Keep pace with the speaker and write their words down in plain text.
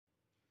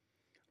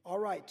All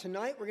right,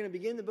 tonight we're going to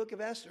begin the book of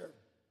Esther.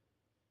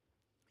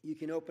 You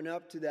can open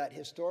up to that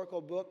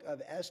historical book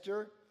of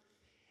Esther.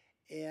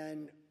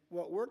 And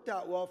what worked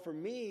out well for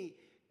me,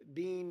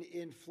 being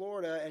in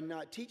Florida and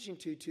not teaching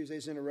 2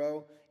 Tuesdays in a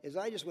row, is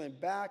I just went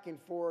back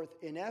and forth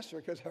in Esther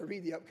because I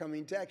read the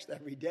upcoming text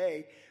every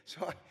day.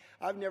 So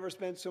I've never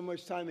spent so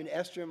much time in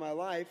Esther in my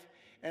life.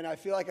 And I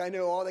feel like I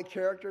know all the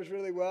characters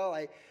really well.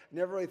 I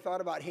never really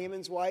thought about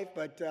Haman's wife,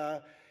 but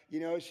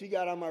she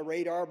got on my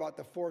radar about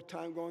the 4th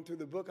time going through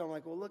the book. I'm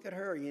like, well, look at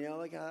her,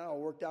 look how it all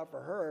worked out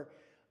for her.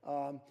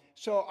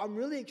 So I'm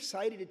really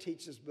excited to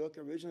teach this book.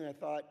 Originally, I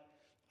thought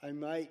I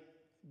might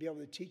be able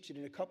to teach it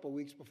in a couple of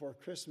weeks before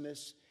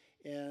Christmas.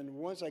 And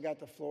once I got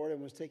to Florida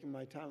and was taking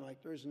my time, I'm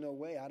like, there's no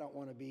way. I don't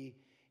want to be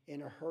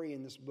in a hurry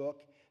in this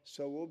book.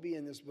 So we'll be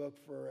in this book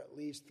for at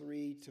least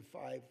 3 to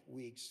 5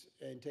 weeks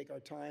and take our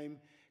time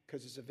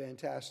because it's a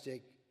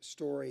fantastic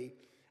story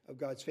of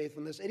God's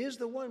faithfulness. It is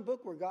the one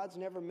book where God's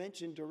never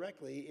mentioned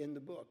directly in the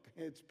book.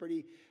 It's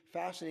pretty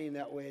fascinating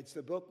that way. It's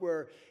the book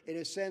where, in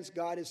a sense,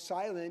 God is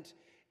silent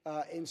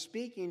in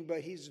speaking,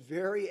 but he's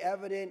very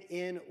evident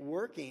in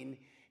working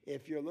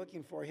if you're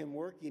looking for him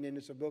working. And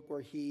it's a book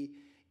where he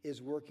is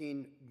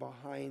working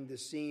behind the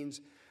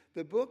scenes.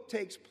 The book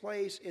takes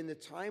place in the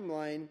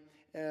timeline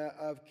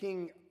of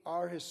King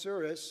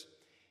Ahasuerus,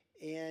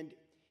 and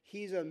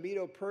he's a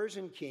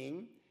Medo-Persian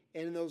king.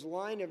 And in those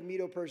line of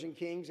Medo-Persian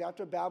kings,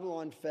 after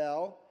Babylon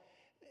fell,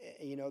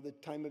 the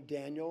time of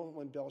Daniel,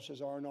 when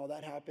Belshazzar and all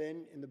that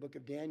happened in the book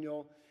of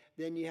Daniel,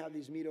 then you have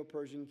these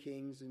Medo-Persian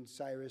kings and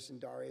Cyrus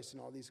and Darius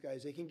and all these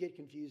guys. They can get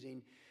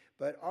confusing.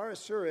 But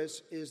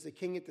Ahasuerus is the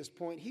king at this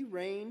point. He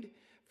reigned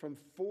from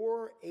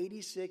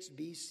 486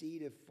 BC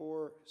to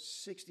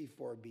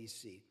 464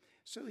 BC.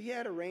 So he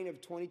had a reign of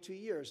 22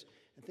 years.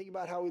 And think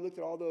about how we looked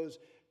at all those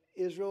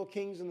Israel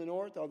kings in the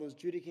north, all those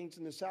Judah kings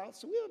in the south.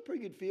 So we have a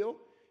pretty good feel.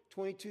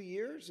 22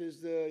 years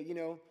is the,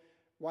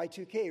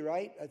 Y2K,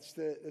 right?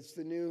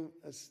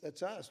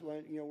 That's us.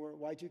 When,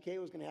 where Y2K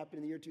was going to happen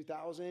in the year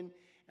 2000,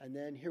 and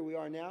then here we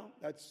are now.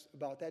 That's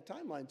about that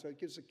timeline. So it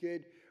gives a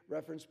good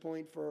reference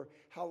point for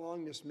how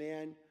long this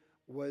man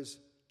was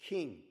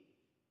king.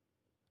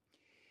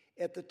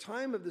 At the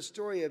time of the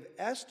story of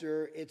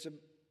Esther, it's a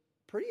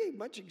pretty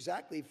much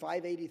exactly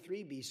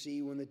 583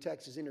 BC when the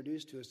text is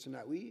introduced to us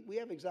tonight. We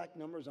have exact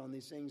numbers on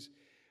these things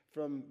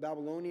from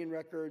Babylonian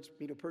records,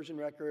 Medo-Persian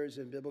records,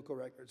 and biblical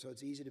records, so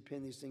it's easy to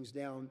pin these things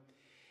down.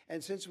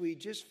 And since we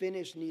just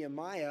finished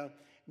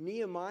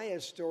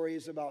Nehemiah's story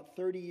is about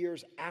 30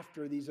 years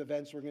after these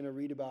events we're going to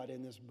read about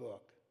in this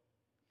book.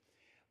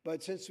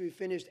 But since we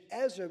finished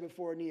Ezra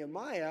before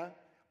Nehemiah,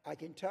 I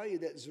can tell you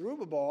that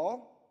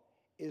Zerubbabel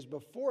is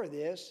before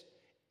this,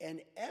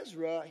 and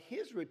Ezra,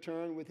 his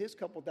return with his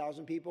couple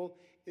thousand people,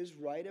 is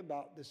right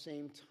about the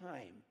same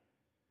time.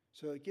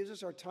 So it gives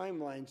us our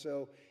timeline.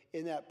 So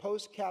in that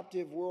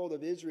post-captive world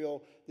of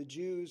Israel, the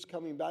Jews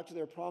coming back to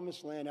their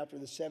promised land after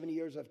the 70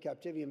 years of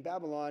captivity in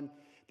Babylon,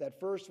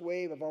 that first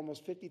wave of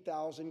almost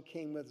 50,000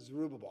 came with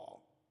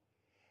Zerubbabel.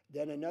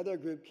 Then another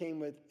group came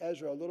with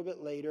Ezra a little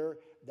bit later.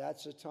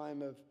 That's the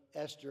time of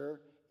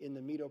Esther in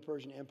the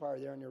Medo-Persian Empire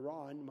there in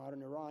Iran,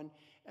 modern Iran.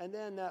 And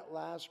then that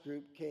last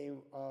group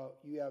came,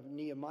 you have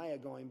Nehemiah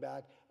going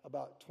back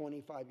about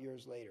 25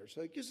 years later.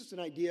 So it gives us an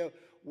idea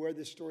where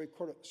the story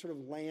sort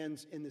of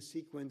lands in the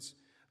sequence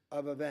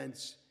of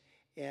events.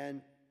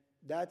 And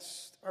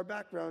that's our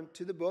background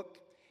to the book.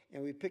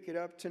 And we pick it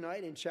up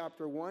tonight in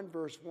chapter 1,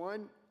 verse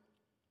 1.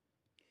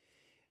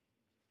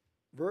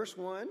 Verse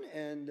 1,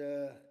 and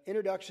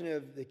introduction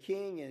of the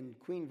king and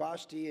Queen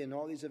Vashti and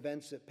all these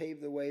events that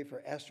paved the way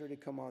for Esther to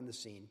come on the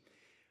scene.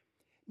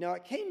 Now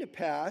it came to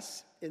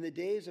pass in the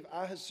days of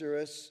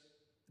Ahasuerus,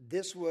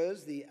 this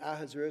was the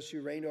Ahasuerus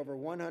who reigned over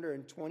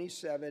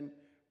 127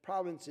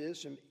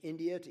 provinces from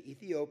India to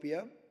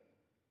Ethiopia.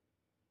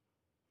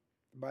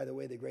 By the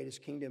way, the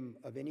greatest kingdom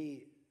of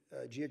any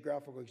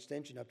geographical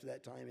extension up to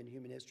that time in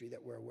human history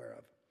that we're aware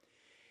of.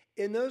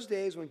 In those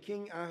days, when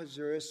King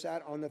Ahasuerus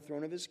sat on the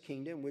throne of his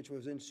kingdom, which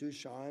was in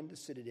Shushan, the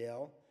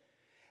citadel,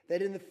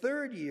 that in the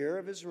 3rd year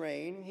of his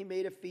reign, he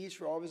made a feast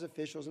for all of his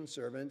officials and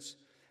servants,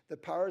 the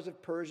powers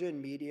of Persia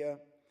and Media,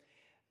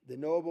 the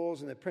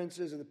nobles and the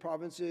princes of the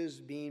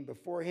provinces being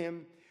before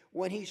him,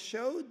 when he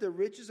showed the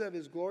riches of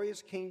his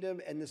glorious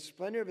kingdom and the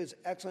splendor of his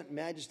excellent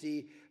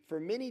majesty for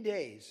many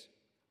days,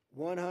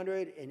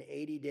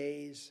 180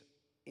 days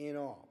in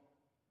all.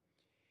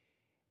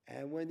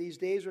 And when these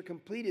days were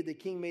completed, the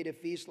king made a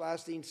feast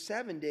lasting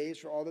 7 days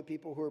for all the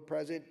people who were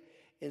present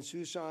in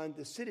Shushan,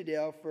 the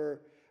citadel,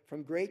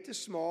 from great to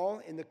small,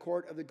 in the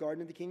court of the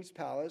garden of the king's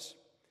palace.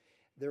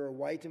 There were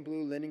white and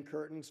blue linen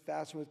curtains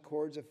fastened with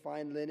cords of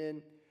fine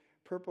linen,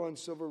 purple and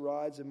silver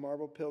rods and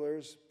marble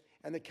pillars.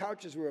 And the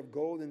couches were of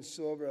gold and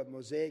silver, of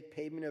mosaic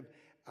pavement of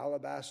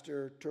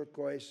alabaster,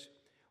 turquoise,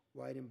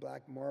 white and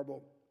black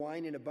marble.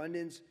 Wine in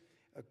abundance,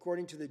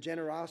 according to the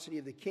generosity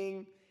of the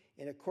king,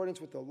 in accordance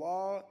with the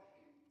law.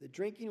 The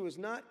drinking was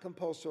not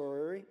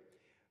compulsory,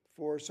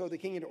 for so the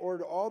king had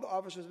ordered all the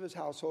officers of his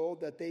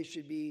household that they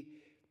should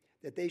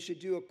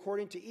do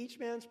according to each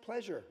man's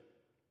pleasure.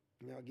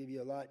 And I'll give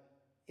you a lot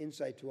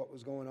insight to what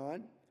was going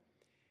on.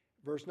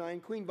 Verse 9,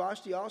 Queen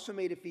Vashti also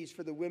made a feast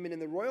for the women in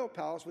the royal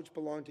palace, which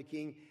belonged to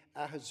King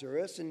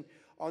Ahasuerus. And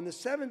on the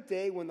seventh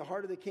day, when the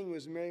heart of the king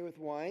was merry with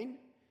wine,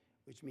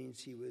 which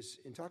means he was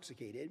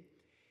intoxicated,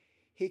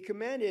 he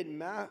commanded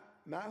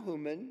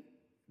Mahuman,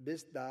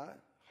 Biztha,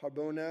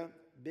 Harbona,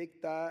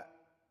 Bigtha,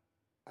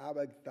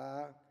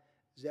 Abagtha,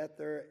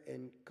 Zethar,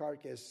 and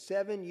Carcass,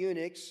 7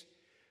 eunuchs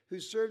who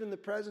served in the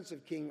presence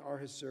of King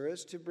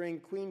Ahasuerus, to bring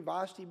Queen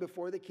Vashti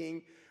before the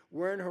king,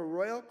 wearing her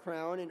royal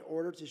crown, in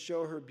order to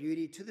show her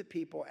beauty to the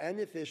people and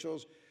the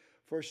officials,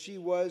 for she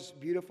was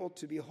beautiful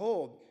to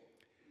behold.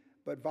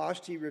 But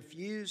Vashti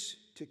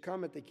refused to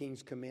come at the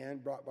king's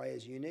command brought by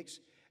his eunuchs.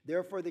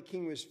 Therefore the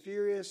king was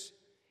furious,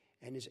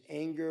 and his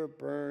anger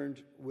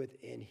burned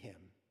within him.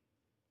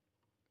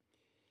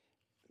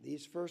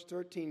 These first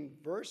 13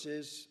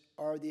 verses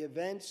are the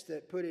events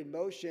that put in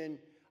motion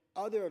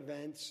other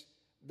events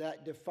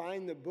that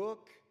define the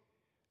book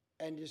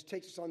and just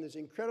takes us on this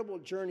incredible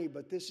journey.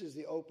 But this is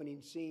the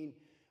opening scene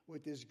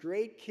with this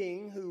great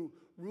king who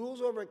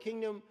rules over a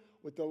kingdom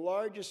with the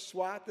largest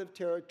swath of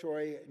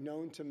territory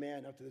known to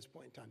man up to this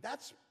point in time.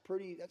 That's a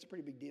pretty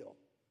big deal.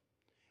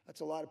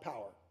 That's a lot of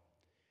power.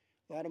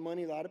 A lot of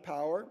money, a lot of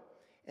power.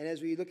 And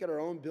as we look at our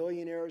own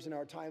billionaires in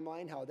our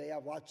timeline, how they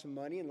have lots of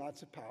money and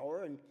lots of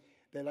power, and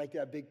they like to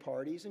have big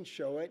parties and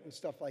show it and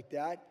stuff like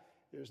that.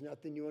 There's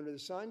nothing new under the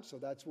sun, so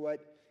that's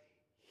what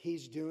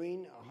he's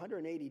doing.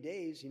 180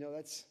 days,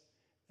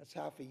 that's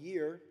half a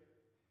year.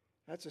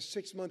 That's a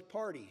 6-month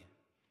party.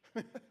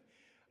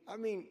 I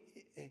mean,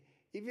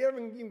 if you ever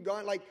even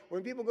gone, like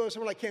when people go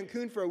somewhere like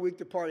Cancun for a week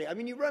to party, I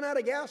mean, you run out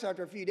of gas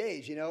after a few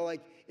days,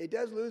 like it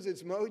does lose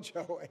its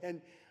mojo.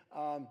 And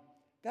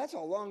that's a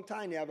long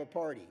time to have a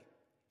party.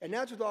 And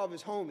that's with all of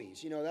his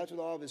homies, that's with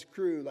all of his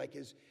crew, like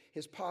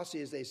his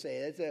posse, as they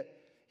say.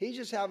 He's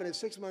just having a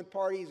 6-month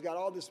party. He's got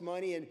all this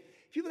money. And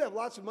people that have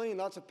lots of money and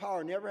lots of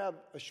power never have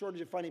a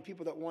shortage of finding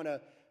people that want to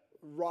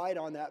ride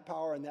on that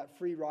power and that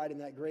free ride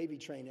and that gravy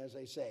train, as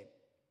they say.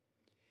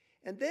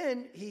 And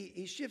then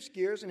he shifts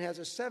gears and has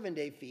a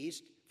 7-day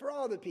feast for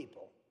all the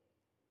people.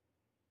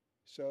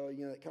 So,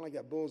 kind of like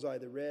that bullseye,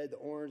 the red, the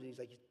orange. And he's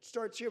like, he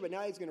starts here, but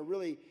now he's going to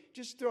really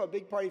just throw a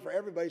big party for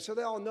everybody so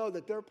they all know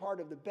that they're part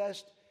of the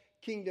best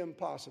kingdom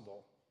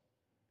possible.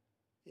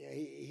 Yeah,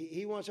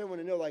 he wants everyone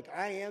to know, like,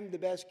 I am the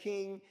best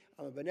king.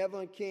 I'm a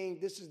benevolent king.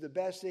 This is the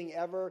best thing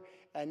ever.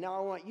 And now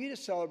I want you to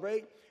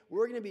celebrate.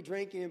 We're going to be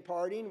drinking and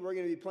partying. We're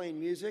going to be playing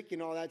music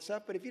and all that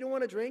stuff. But if you don't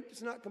want to drink,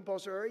 it's not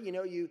compulsory.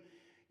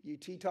 You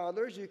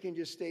teetotalers, you can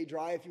just stay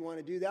dry if you want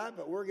to do that.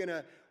 But we're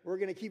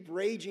gonna keep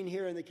raging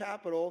here in the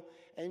capital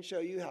and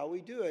show you how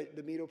we do it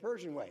the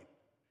Medo-Persian way.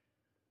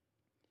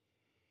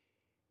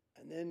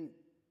 And then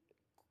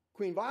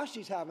Queen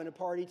Vashti's having a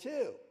party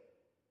too.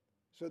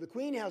 So the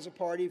queen has a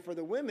party for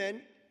the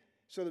women.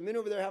 So the men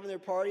over there having their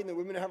party, and the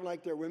women are having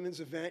like their women's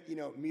event,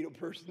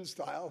 Medo-Persian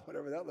style,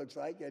 whatever that looks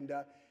like. And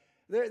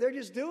they're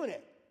just doing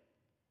it.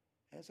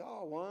 And it's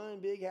all one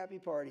big happy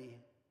party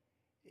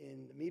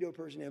in the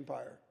Medo-Persian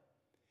Empire.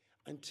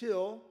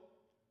 Until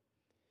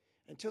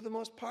the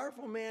most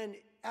powerful man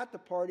at the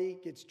party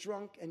gets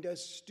drunk and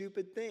does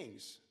stupid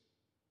things.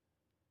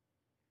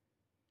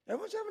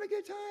 Everyone's having a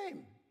good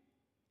time.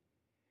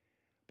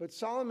 But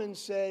Solomon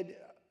said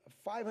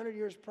 500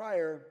 years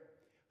prior,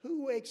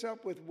 who wakes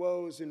up with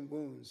woes and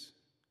wounds?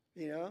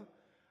 The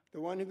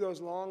one who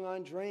goes long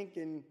on drink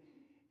and,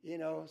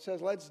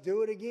 says, let's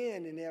do it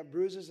again. And they have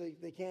bruises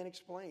they can't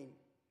explain.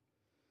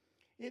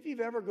 If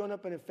you've ever grown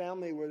up in a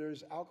family where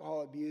there's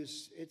alcohol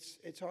abuse,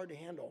 it's hard to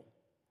handle.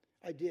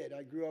 I did.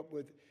 I grew up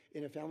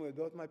in a family where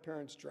both my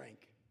parents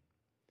drank.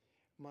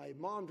 My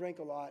mom drank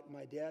a lot.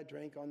 My dad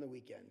drank on the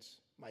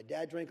weekends. My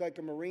dad drank like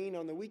a Marine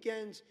on the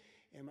weekends,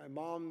 and my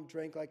mom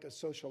drank like a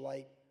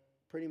socialite,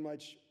 pretty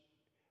much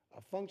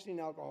a functioning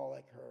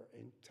alcoholic her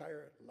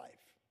entire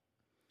life.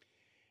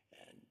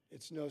 And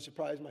it's no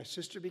surprise my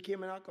sister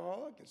became an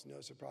alcoholic. It's no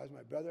surprise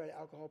my brother had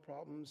alcohol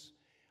problems.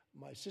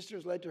 My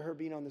sister's led to her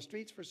being on the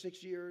streets for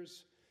 6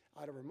 years,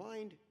 out of her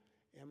mind.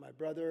 And my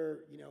brother,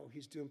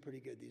 he's doing pretty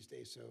good these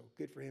days, so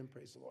good for him,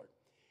 praise the Lord.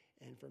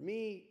 And for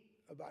me,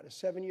 about a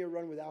 7-year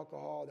run with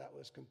alcohol, that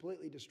was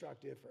completely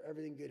destructive for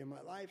everything good in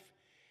my life.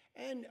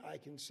 And I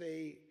can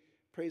say,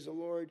 praise the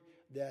Lord,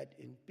 that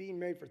in being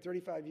married for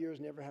 35 years,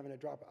 never having a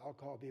drop of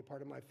alcohol be a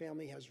part of my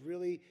family has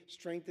really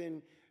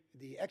strengthened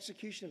the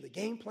execution of the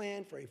game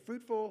plan for a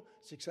fruitful,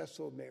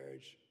 successful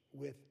marriage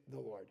with the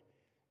Lord.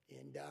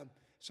 And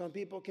some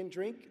people can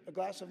drink a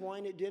glass of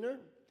wine at dinner.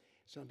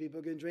 Some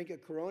people can drink a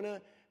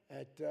Corona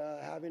at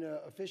having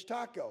a fish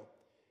taco.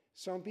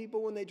 Some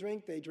people, when they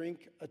drink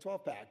a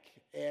 12-pack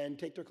and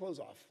take their clothes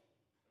off.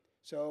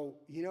 So,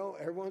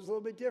 everyone's a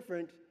little bit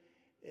different.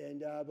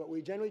 And but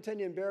we generally tend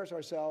to embarrass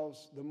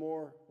ourselves the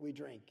more we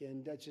drink.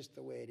 And that's just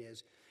the way it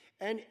is.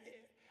 And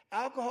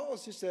alcohol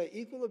is just an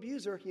equal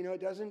abuser.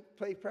 It doesn't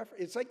play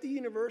preference. It's like the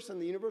universe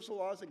and the universal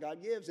laws that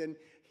God gives. And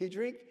you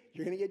drink,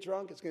 you're going to get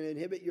drunk. It's going to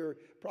inhibit your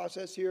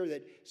process here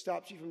that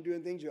stops you from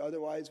doing things you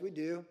otherwise would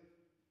do.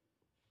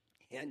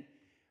 And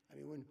I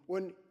mean,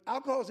 when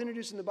alcohol is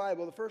introduced in the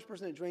Bible, the first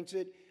person that drinks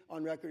it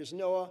on record is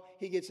Noah.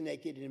 He gets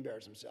naked and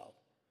embarrasses himself.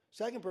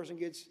 Second person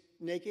gets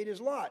naked is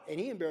Lot, and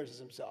he embarrasses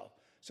himself.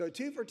 So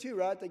 2 for 2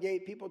 right at the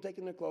gate, people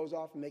taking their clothes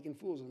off and making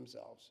fools of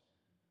themselves.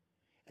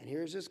 And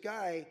here's this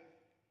guy.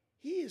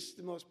 He is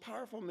the most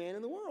powerful man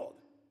in the world.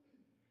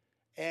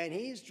 And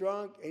he's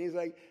drunk, and he's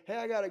like, hey,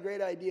 I got a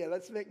great idea.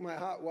 Let's make my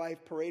hot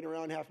wife parade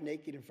around half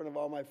naked in front of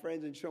all my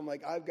friends and show them,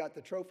 like, I've got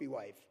the trophy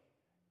wife.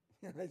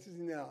 I said,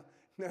 no,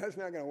 that's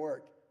not going to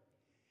work.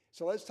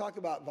 So let's talk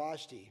about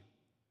Vashti.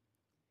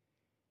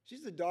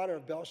 She's the daughter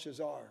of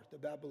Belshazzar, the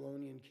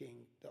Babylonian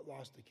king that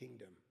lost the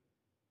kingdom.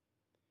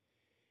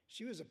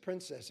 She was a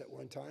princess at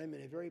one time,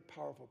 and a very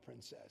powerful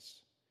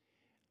princess.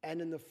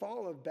 And in the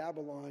fall of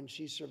Babylon,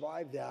 she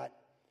survived that.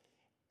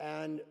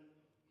 And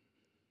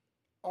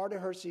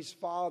Artaxerxes'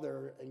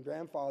 father and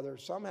grandfather,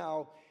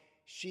 somehow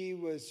she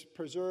was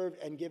preserved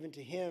and given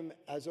to him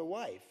as a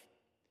wife.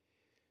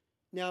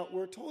 Now,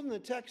 we're told in the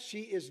text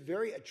she is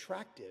very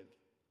attractive.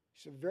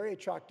 She's a very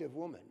attractive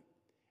woman,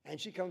 and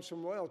she comes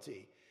from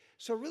royalty.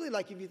 So really,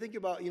 like if you think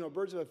about,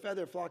 birds of a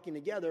feather flocking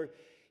together,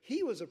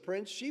 he was a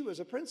prince, she was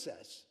a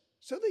princess.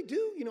 So they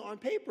do, on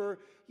paper,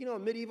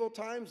 in medieval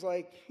times,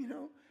 like,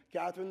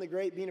 Catherine the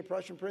Great being a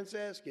Prussian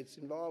princess gets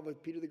involved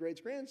with Peter the Great's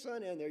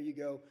grandson, and there you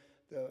go.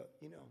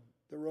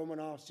 The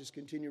Romanovs just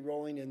continue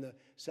rolling in the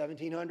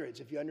 1700s,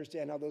 if you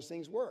understand how those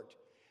things worked.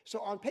 So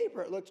on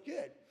paper, it looks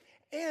good.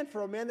 And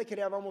for a man that could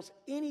have almost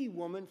any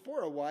woman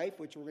for a wife,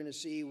 which we're going to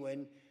see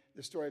when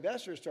the story of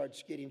Esther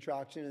starts getting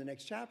traction in the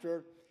next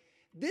chapter,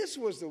 this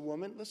was the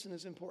woman, listen,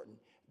 it's important,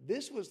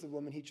 this was the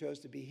woman he chose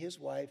to be his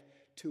wife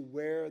to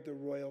wear the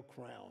royal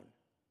crown.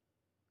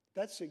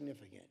 That's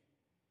significant.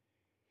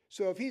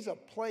 So if he's a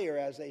player,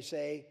 as they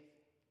say,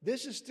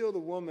 this is still the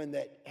woman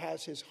that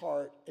has his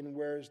heart and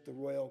wears the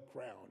royal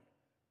crown.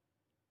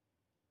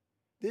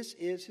 This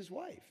is his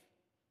wife.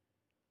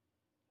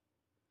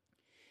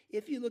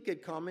 If you look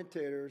at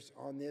commentators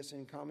on this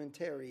and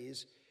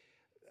commentaries,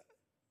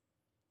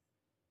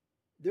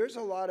 there's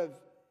a lot of,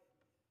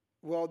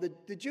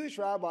 the Jewish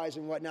rabbis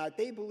and whatnot,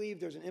 they believe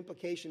there's an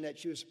implication that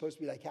she was supposed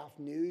to be like half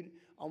nude,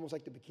 almost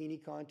like the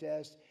bikini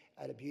contest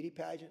at a beauty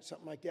pageant,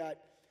 something like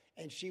that.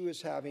 And she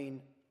was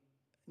having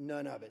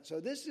none of it.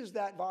 So this is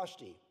that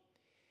Vashti.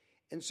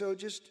 And so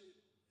just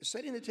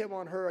setting the table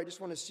on her, I just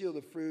want to seal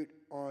the fruit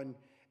on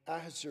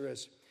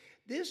Ahasuerus.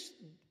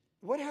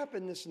 What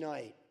happened this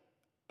night,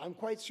 I'm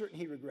quite certain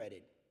he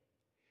regretted.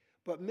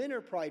 But men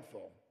are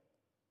prideful.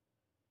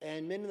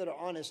 And men that are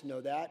honest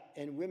know that.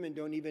 And women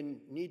don't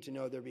even need to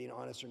know they're being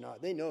honest or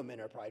not. They know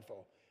men are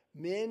prideful.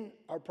 Men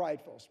are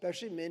prideful,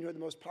 especially men who are the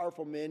most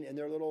powerful men in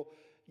their little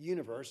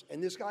universe.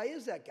 And this guy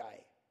is that guy.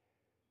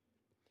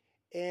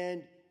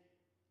 And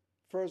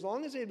for as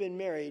long as they'd been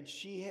married,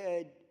 she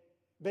had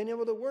been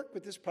able to work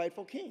with this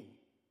prideful king.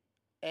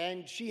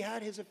 And she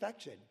had his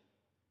affection.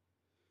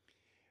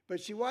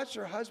 But she watched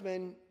her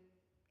husband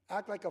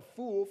act like a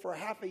fool for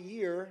half a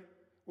year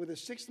with a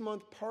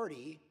 6-month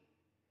party,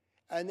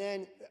 and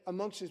then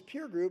amongst his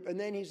peer group, and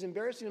then he's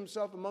embarrassing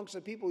himself amongst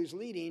the people he's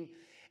leading.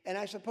 And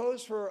I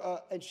suppose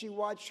and she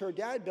watched her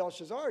dad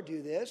Belshazzar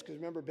do this, because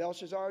remember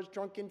Belshazzar's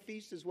drunken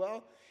feast as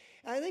well.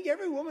 And I think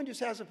every woman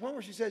just has a point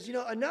where she says,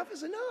 enough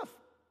is enough.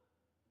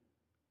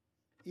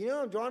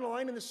 I'm drawing a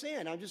line in the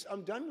sand.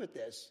 I'm done with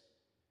this.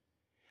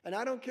 And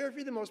I don't care if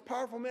you're the most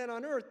powerful man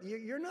on earth.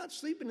 You're not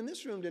sleeping in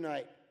this room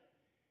tonight.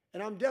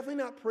 And I'm definitely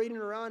not parading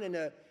around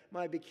in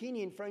my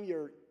bikini in front of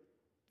your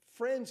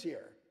friends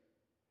here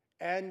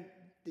and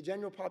the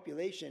general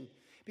population.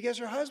 Because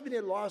her husband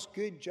had lost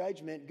good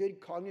judgment, good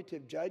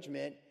cognitive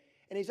judgment,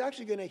 and he's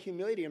actually going to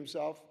humiliate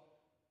himself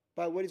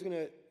by what he's going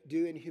to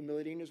do in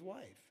humiliating his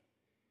wife.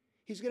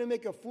 He's going to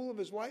make a fool of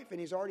his wife, and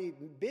he's already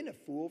been a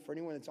fool for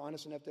anyone that's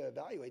honest enough to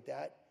evaluate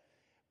that.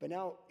 But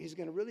now he's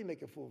going to really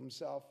make a fool of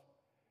himself.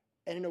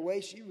 And in a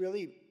way, she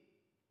really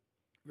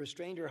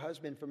restrained her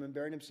husband from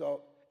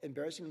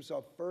embarrassing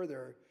himself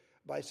further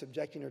by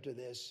subjecting her to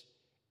this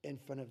in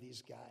front of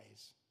these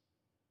guys.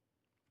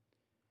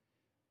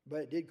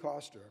 But it did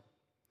cost her.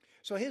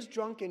 So his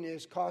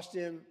drunkenness cost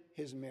him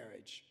his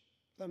marriage.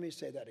 Let me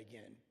say that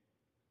again.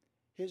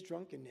 His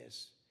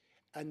drunkenness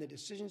and the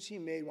decisions he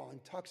made while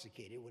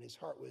intoxicated when his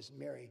heart was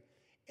merry,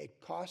 it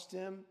cost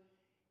him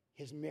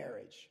his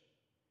marriage.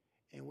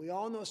 And we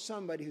all know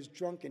somebody whose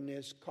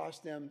drunkenness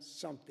cost them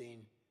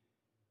something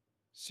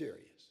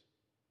serious.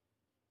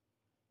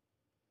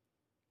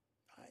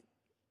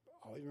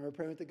 I always remember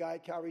praying with the guy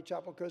at Calvary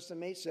Chapel, Costa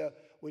Mesa,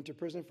 went to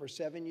prison for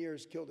 7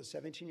 years, killed a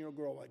 17-year-old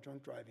girl while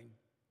drunk driving.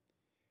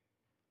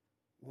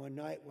 One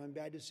night, one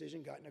bad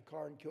decision, got in a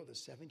car and killed a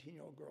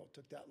 17-year-old girl,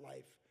 took that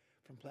life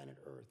from planet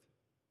Earth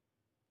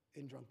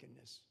in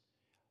drunkenness.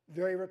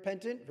 Very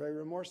repentant, very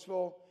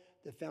remorseful.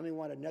 The family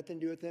wanted nothing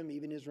to do with him,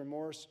 even his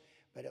remorse,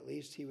 but at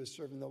least he was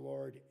serving the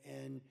Lord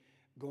and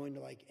going to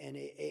like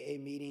AA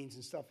meetings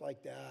and stuff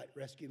like that,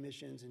 rescue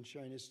missions, and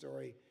sharing his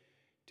story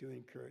to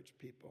encourage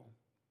people.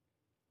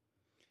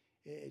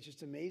 It's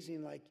just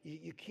amazing, like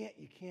you can't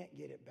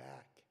get it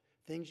back.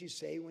 Things you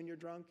say when you're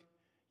drunk,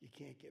 you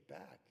can't get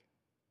back.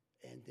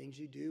 And things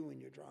you do when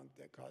you're drunk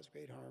that cause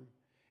great harm.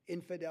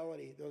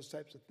 Infidelity, those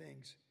types of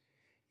things.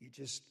 You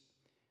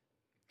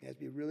have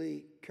to be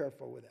really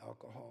careful with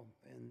alcohol.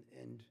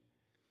 And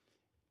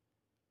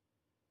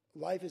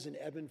life is an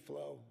ebb and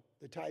flow.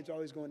 The tide's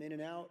always going in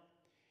and out.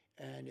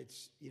 And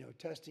it's,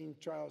 testing,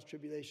 trials,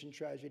 tribulation,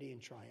 tragedy,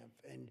 and triumph.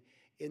 And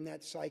in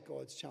that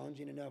cycle, it's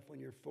challenging enough when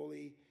you're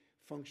fully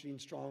functioning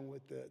strong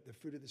with the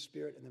fruit of the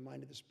Spirit and the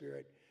mind of the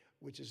Spirit,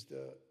 which is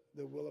the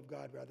will of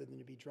God, rather than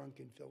to be drunk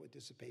and filled with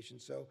dissipation.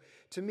 So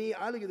to me,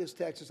 I look at this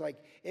text,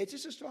 it's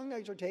just a strong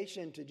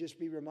exhortation to just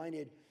be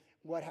reminded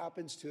what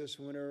happens to us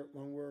when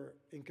we're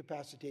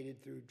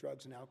incapacitated through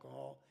drugs and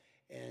alcohol,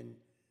 and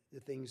the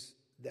things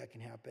that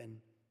can happen.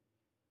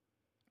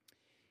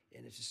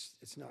 And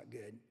it's not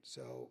good.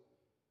 So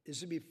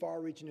this would be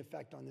far-reaching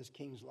effect on this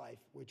king's life,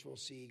 which we'll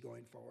see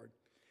going forward.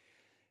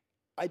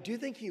 I do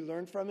think he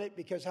learned from it,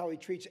 because how he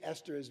treats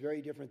Esther is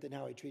very different than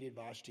how he treated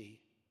Vashti.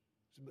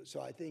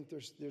 So I think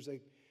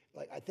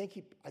I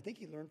think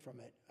he learned from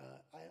it.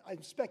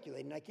 I'm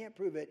speculating, I can't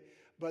prove it,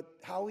 but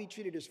how he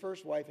treated his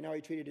first wife and how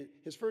he treated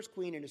his first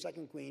queen and his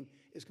second queen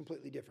is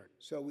completely different.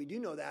 So we do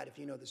know that if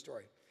you know the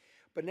story.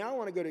 But now I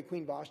want to go to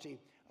Queen Vashti.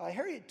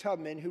 Harriet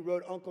Tubman, who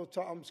wrote Uncle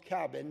Tom's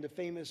Cabin, the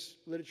famous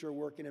literature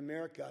work in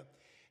America,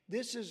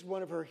 this is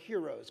one of her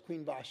heroes,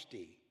 Queen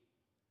Vashti.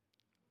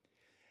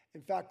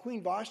 In fact,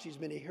 Queen Vashti's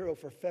been a hero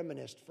for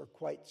feminists for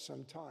quite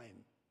some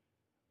time.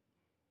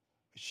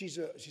 She's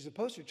a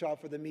poster child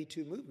for the Me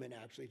Too movement,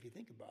 actually, if you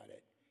think about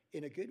it,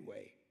 in a good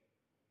way.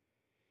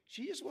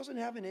 She just wasn't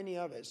having any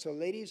of it. So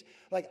ladies,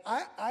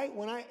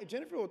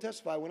 Jennifer will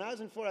testify, when I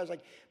was in Florida, I was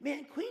like,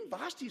 man, Queen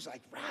Vashti's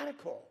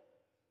radical.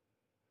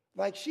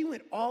 She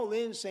went all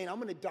in saying, I'm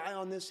going to die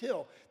on this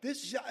hill.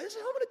 This is how I'm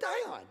going to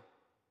die on.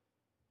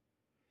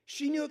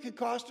 She knew it could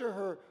cost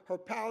her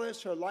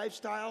palace, her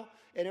lifestyle,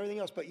 and everything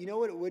else. But you know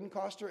what it wouldn't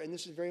cost her? And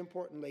this is very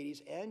important,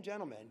 ladies and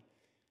gentlemen.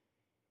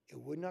 It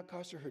would not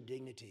cost her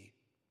dignity.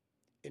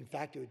 In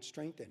fact, it would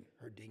strengthen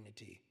her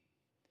dignity.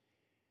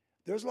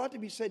 There's a lot to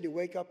be said to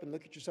wake up and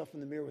look at yourself in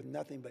the mirror with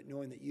nothing but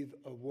knowing that you've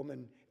a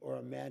woman or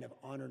a man of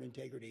honor and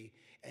integrity,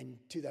 and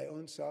to thy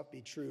own self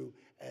be true,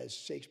 as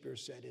Shakespeare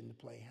said in the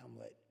play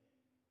Hamlet.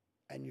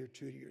 And you're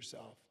true to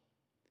yourself.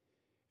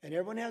 And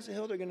everyone has a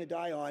hill they're going to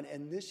die on,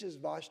 and this is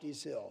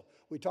Vashti's hill.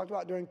 We talked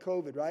about during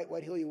COVID, right?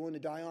 What hill you willing to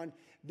die on?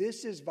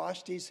 This is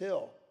Vashti's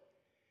hill.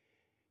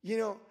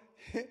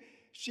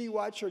 She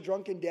watched her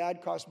drunken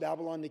dad cost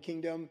Babylon the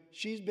kingdom.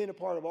 She's been a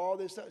part of all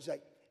this stuff. It's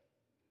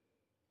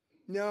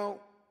no,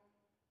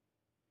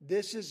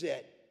 this is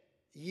it.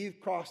 You've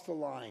crossed the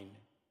line.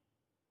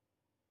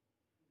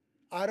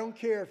 I don't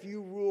care if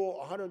you rule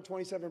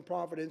 127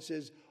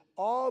 provinces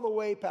all the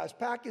way past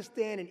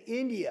Pakistan and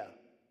India.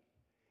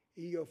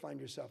 You go find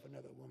yourself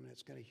another woman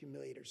that's going to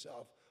humiliate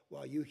herself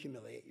while you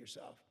humiliate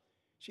yourself.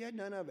 She had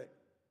none of it.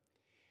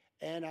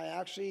 And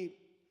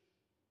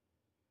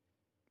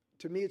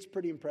to me, it's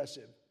pretty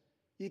impressive.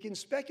 You can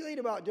speculate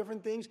about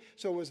different things.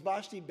 So was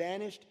Vashti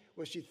banished?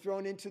 Was she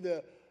thrown into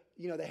the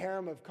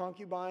harem of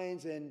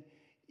concubines? And,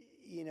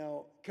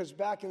 because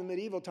back in the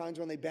medieval times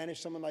when they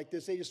banished someone like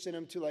this, they just sent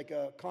them to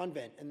a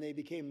convent and they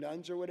became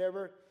nuns or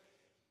whatever.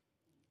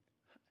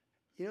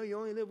 You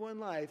only live one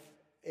life.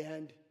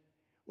 And,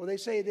 they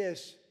say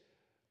this,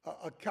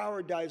 a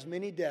coward dies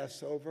many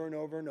deaths over and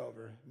over and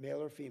over,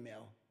 male or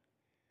female.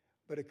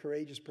 But a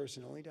courageous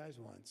person only dies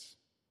once.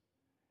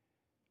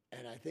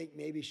 And I think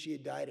maybe she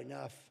had died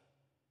enough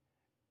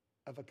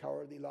of a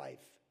cowardly life.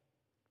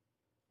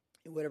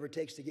 And whatever it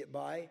takes to get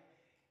by.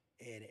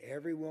 And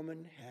every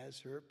woman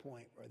has her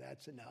point where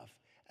that's enough.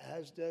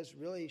 As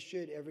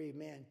should every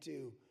man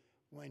too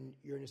when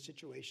you're in a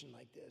situation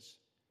like this.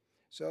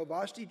 So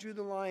Vashti drew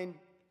the line.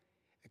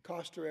 It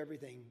cost her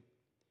everything.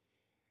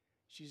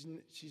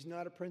 She's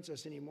not a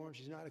princess anymore, and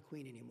she's not a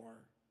queen anymore.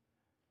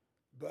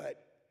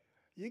 But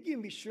you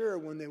can be sure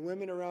when the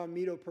women around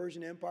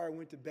Medo-Persian Empire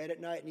went to bed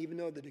at night, and even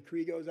though the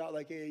decree goes out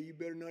hey, you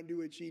better not do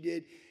what she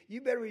did,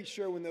 you better be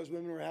sure when those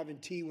women were having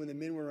tea, when the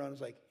men were around,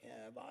 it's yeah,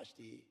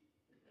 Vashti.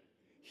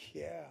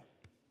 Yeah.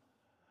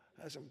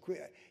 That's some queen.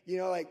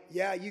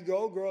 Yeah, you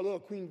go, girl, little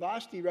Queen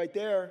Vashti right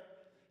there.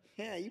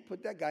 Yeah, you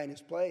put that guy in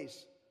his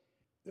place.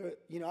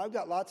 I've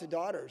got lots of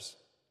daughters,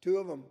 2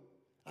 of them.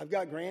 I've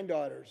got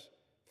granddaughters.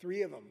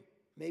 3 of them,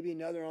 maybe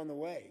another on the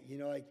way.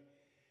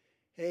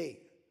 Hey,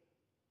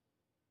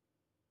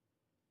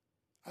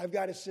 I've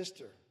got a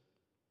sister.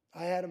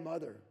 I had a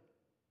mother.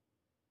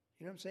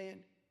 You know what I'm saying?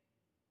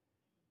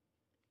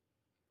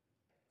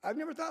 I've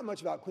never thought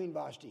much about Queen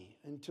Vashti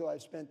until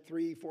I've spent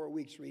 3-4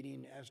 weeks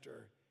reading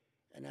Esther.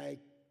 And I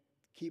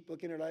keep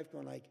looking at her life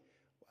going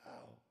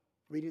wow,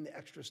 reading the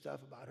extra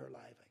stuff about her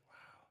life.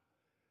 Wow,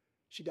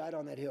 she died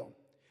on that hill.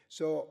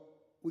 So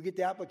we get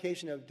the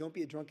application of don't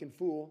be a drunken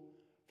fool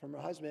from her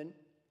husband,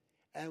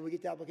 and we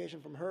get the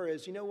application from her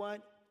is, you know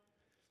what?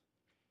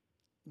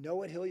 Know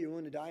what hill you're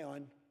willing to die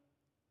on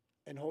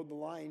and hold the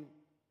line,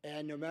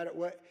 and no matter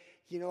what,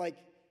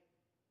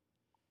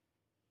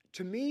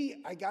 to me,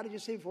 I got to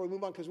just say before we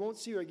move on, because we won't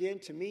see her again,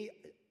 to me,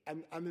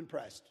 I'm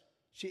impressed.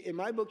 In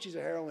my book, she's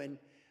a heroine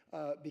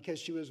because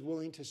she was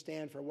willing to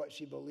stand for what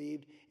she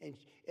believed,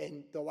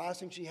 and the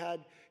last thing she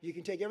had, you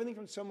can take everything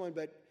from someone,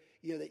 but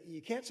that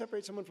you can't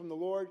separate someone from the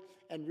Lord,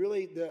 and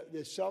really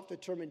the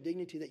self-determined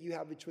dignity that you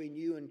have between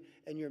you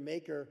and your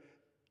Maker,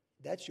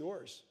 that's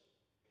yours.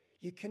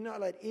 You cannot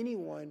let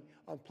anyone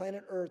on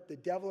planet Earth, the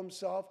devil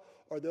himself,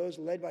 or those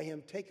led by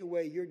him, take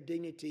away your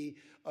dignity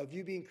of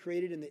you being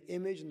created in the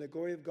image and the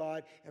glory of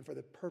God and for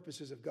the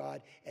purposes of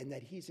God, and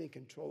that he's in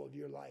control of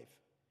your life.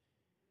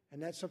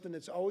 And that's something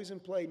that's always in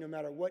play, no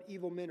matter what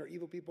evil men or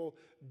evil people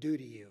do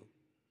to you.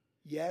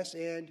 Yes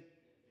and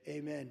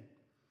amen.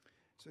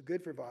 So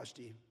good for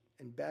Vashti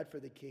and bad for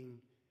the king.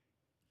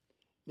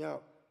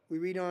 Now, we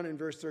read on in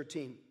verse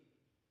 13.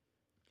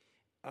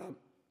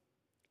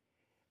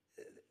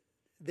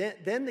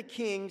 Then the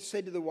king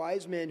said to the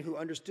wise men who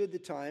understood the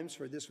times,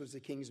 for this was the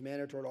king's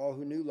manner toward all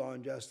who knew law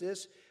and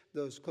justice,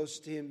 those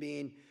closest to him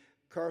being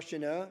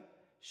Karshena,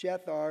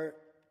 Shethar,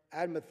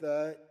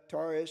 Admatha,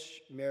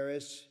 Tarish,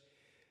 Maris,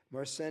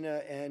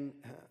 Marsena, and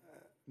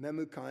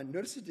Memucan.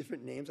 Notice the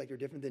different names, like they're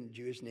different than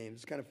Jewish names.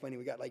 It's kind of funny.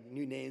 We got like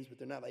new names, but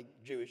they're not like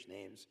Jewish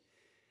names.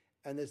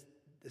 And the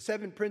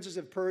 7 princes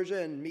of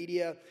Persia and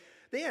Media,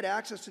 they had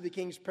access to the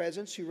king's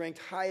presence, who ranked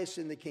highest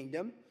in the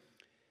kingdom.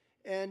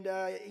 And,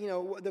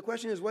 the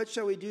question is, what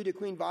shall we do to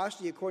Queen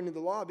Vashti according to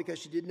the law? Because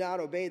she did not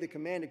obey the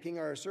command of King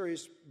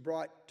Ahasuerus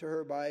brought to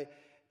her by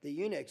the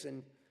eunuchs.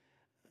 And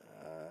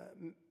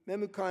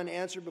Memucan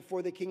answered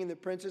before the king and the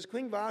princes,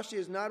 Queen Vashti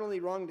has not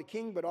only wronged the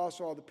king, but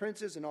also all the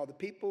princes and all the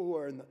people who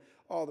are in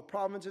all the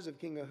provinces of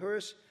King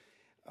Ahasuerus.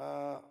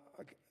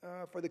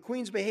 For the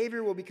queen's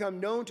behavior will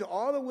become known to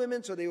all the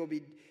women, so they will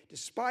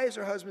despise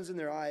their husbands in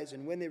their eyes.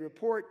 And when they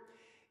report,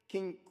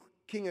 King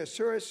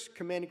Ahasuerus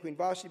commanded Queen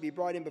Vashti to be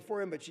brought in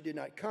before him, but she did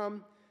not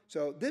come.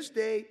 So this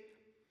day,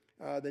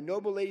 the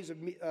noble ladies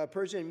of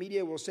Persia and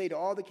Media will say to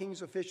all the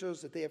king's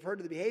officials that they have heard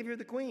of the behavior of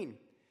the queen.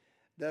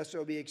 Thus there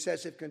will be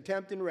excessive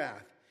contempt and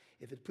wrath.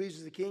 If it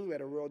pleases the king, let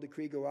a royal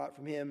decree go out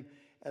from him,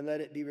 and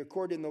let it be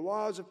recorded in the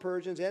laws of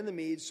Persians and the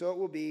Medes, so it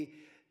will be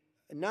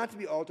not to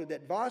be altered,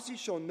 that Vashti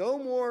shall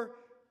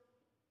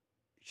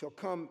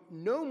come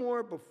no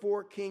more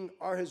before King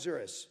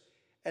Ahasuerus,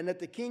 and that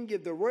the king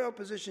give the royal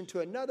position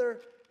to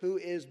another who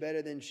is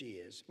better than she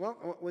is.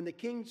 Well, when the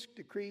king's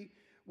decree,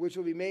 which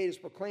will be made, is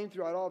proclaimed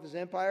throughout all of his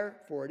empire,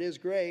 for it is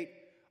great,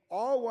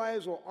 all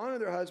wives will honor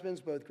their husbands,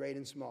 both great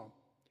and small.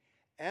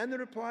 And the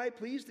reply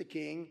pleased the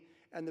king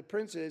and the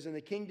princes, and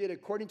the king did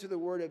according to the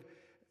word of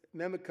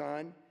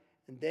Memucan.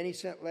 And then he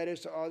sent letters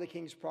to all the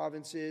king's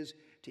provinces,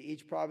 to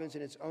each province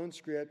in its own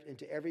script, and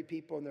to every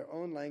people in their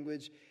own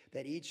language,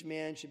 that each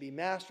man should be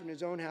master in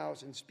his own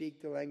house and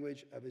speak the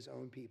language of his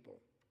own people.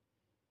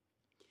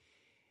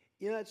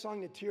 You know that song,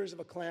 The Tears of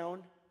a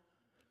Clown?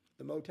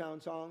 The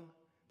Motown song,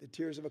 The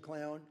Tears of a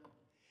Clown?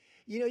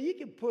 You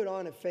can put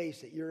on a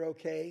face that you're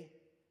okay.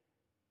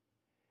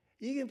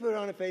 You can put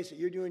on a face that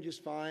you're doing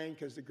just fine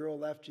because the girl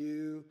left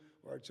you,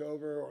 or it's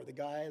over, or the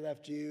guy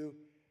left you.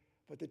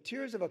 But the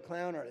tears of a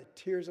clown are the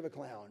tears of a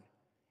clown.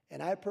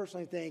 And I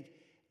personally think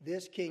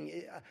this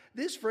king,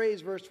 this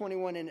phrase, verse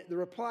 21, and the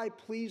reply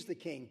pleased the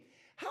king.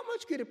 How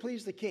much could it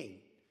please the king?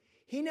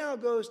 He now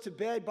goes to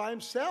bed by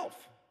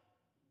himself.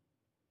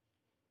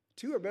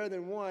 2 are better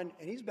than 1,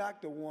 and he's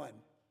back to 1.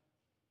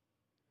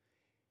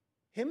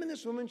 Him and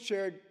this woman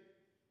shared,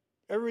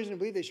 every reason to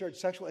believe they shared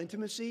sexual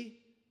intimacy,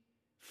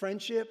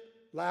 friendship,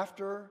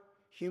 laughter,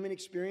 human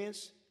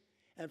experience.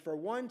 And for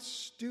one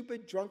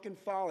stupid, drunken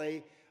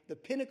folly, the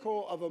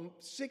pinnacle of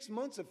 6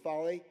 months of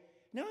folly,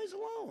 now he's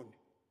alone.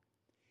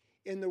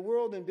 In the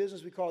world and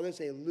business, we call this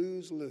a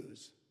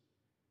lose-lose.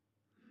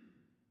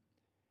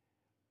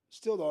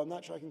 Still, though, I'm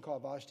not sure I can call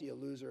Vashti a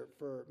loser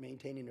for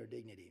maintaining her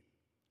dignity.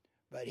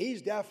 But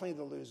he's definitely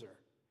the loser.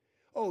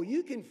 Oh,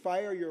 you can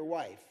fire your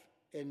wife,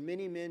 and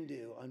many men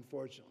do,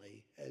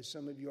 unfortunately, as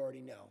some of you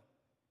already know.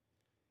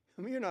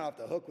 I mean, you're not off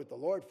the hook with the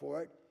Lord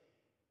for it.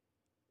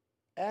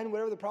 And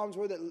whatever the problems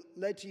were that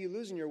led to you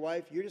losing your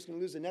wife, you're just going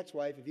to lose the next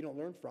wife if you don't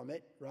learn from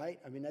it, right?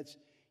 I mean, that's,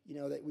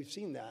 that we've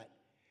seen that.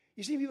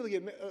 You see people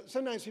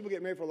sometimes people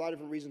get married for a lot of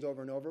different reasons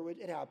over and over.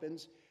 It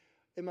happens.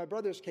 In my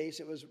brother's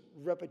case, it was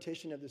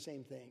repetition of the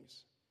same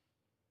things.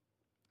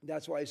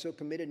 That's why he's so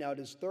committed now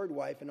to his 3rd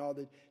wife and all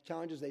the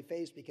challenges they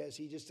face, because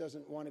he just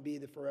doesn't want to be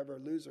the forever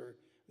loser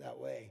that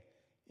way.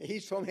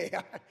 He's told me,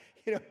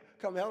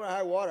 come hell or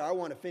high water, I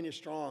want to finish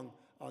strong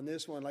on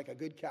this one like a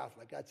good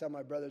Catholic. That's how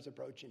my brother's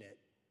approaching it.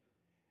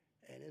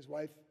 And his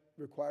wife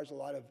requires a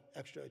lot of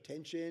extra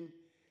attention.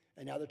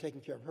 And now they're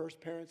taking care of her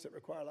parents that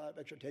require a lot of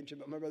extra attention.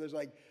 But my brother's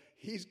like,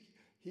 he's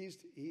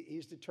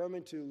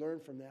determined to learn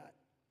from that.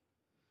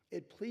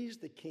 It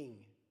pleased the king.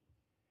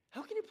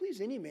 How can it please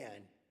any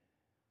man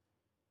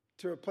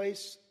to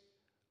replace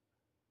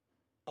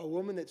a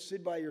woman that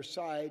stood by your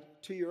side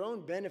to your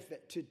own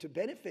benefit, to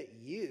benefit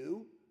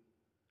you,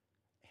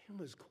 and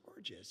was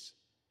gorgeous?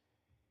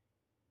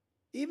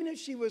 Even if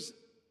she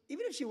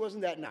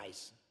wasn't that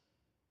nice,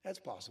 that's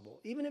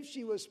possible. Even if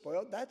she was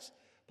spoiled, that's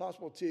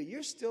possible too.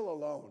 You're still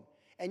alone.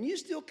 And you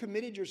still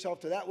committed yourself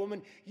to that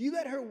woman. You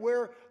let her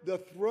wear the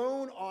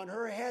throne on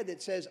her head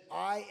that says,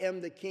 I am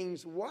the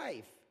king's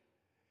wife.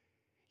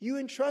 You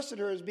entrusted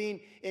her as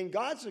being, in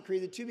God's decree,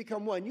 the two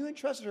become one. You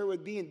entrusted her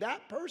with being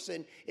that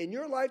person in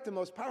your life, the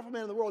most powerful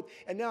man in the world,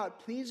 and now it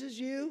pleases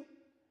you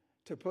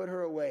to put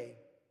her away.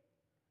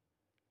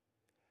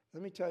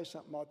 Let me tell you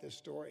something about this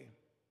story.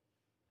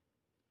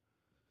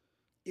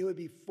 It would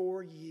be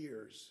 4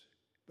 years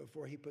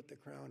before he put the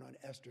crown on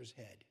Esther's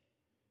head.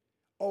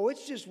 Oh,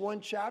 it's just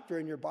one chapter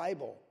in your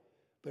Bible.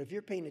 But if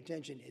you're paying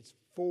attention, it's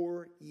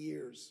 4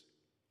 years.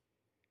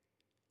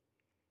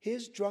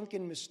 His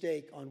drunken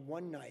mistake on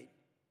one night.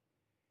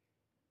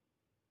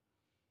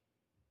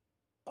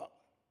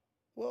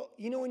 Well,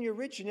 when you're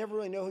rich, you never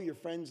really know who your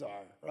friends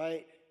are,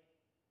 right?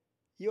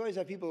 You always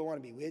have people who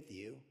want to be with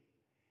you.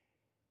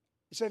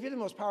 So if you're the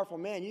most powerful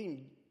man,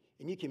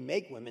 you can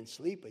make women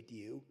sleep with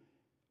you.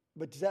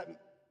 But do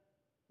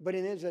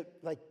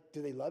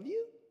they love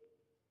you?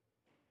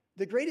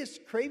 The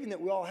greatest craving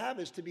that we all have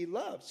is to be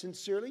loved,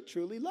 sincerely,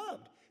 truly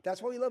loved.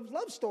 That's why we love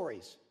love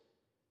stories.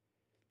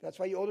 That's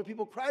why you older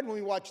people cried when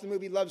we watched the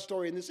movie Love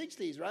Story in the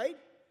 60s, right?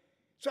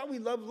 That's why we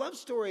love love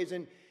stories.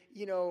 And,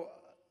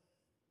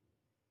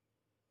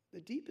 the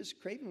deepest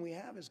craving we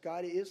have is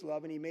God is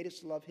love, and he made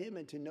us to love him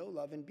and to know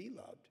love and be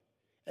loved.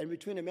 And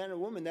between a man and a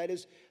woman, that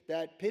is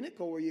that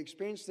pinnacle where you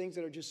experience things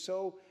that are just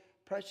so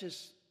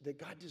precious that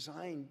God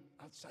designed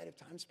outside of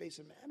time, space,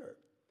 and matter.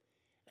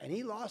 And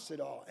he lost it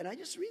all. And I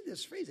just read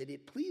this phrase, that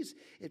it pleased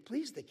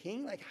the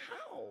king. Like,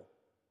 how?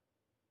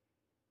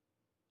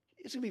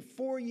 It's going to be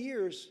 4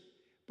 years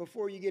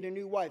before you get a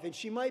new wife. And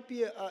she might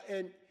be,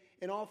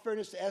 in all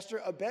fairness to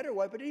Esther, a better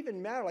wife, but it didn't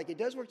even matter. Like, it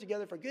does work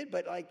together for good,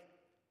 but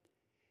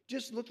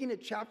just looking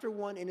at chapter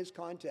 1 in its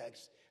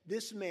context,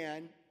 this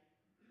man,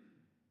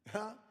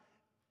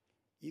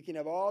 you can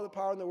have all the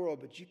power in the world,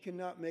 but you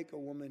cannot make a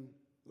woman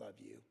love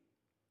you.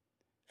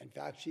 In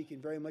fact, she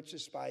can very much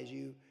despise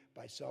you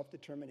by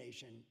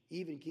self-determination.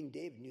 Even King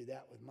David knew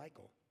that with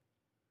Michal.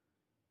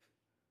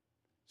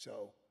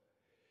 So,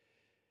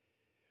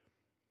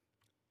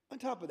 on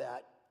top of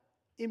that,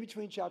 in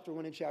between chapter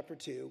 1 and chapter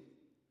 2,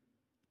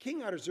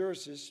 King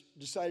Artaxerxes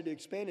decided to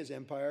expand his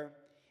empire,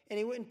 and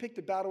he went and picked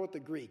a battle with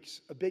the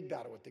Greeks, a big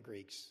battle with the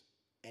Greeks,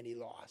 and he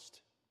lost.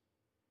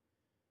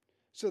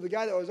 So the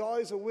guy that was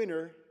always a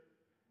winner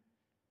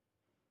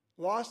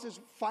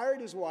fired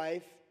his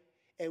wife,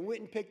 and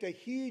went and picked a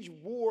huge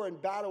war and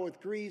battle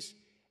with Greece,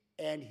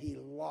 and he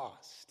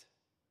lost.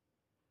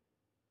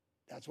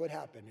 That's what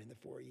happened in the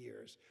 4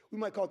 years. We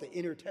might call it the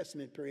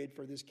intertestament period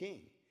for this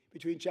king.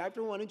 Between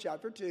chapter 1 and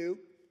chapter 2,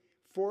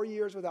 4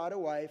 years without a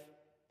wife,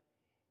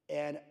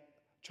 and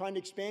trying to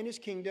expand his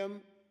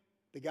kingdom.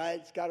 The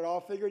guy's got it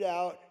all figured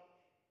out.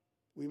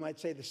 We might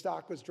say the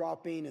stock was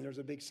dropping, and there was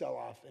a big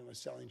sell-off and was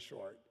selling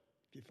short,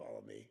 if you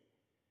follow me.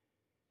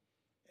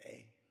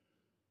 Hey.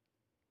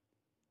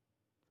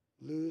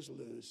 Lose.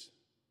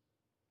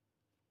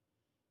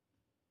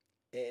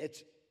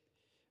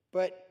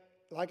 But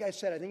like I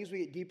said, I think as we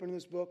get deeper into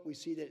this book, we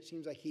see that it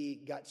seems like he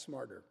got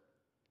smarter.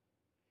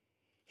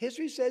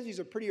 History says he's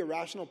a pretty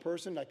irrational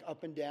person, like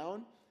up and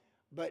down,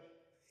 but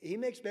he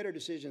makes better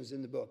decisions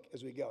in the book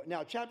as we go.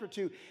 Now, chapter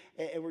 2,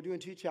 and we're doing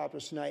 2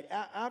 chapters tonight.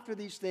 After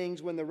these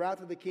things, when the wrath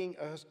of the king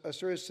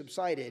Ahasuerus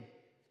subsided,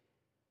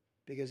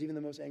 because even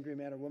the most angry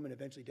man or woman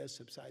eventually does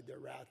subside their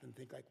wrath and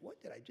think like,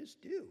 what did I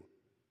just do?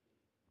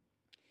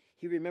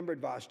 He remembered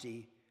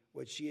Vashti,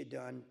 what she had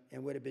done,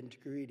 and what had been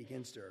decreed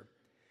against her.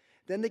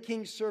 Then the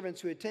king's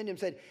servants who attended him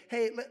said,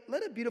 hey,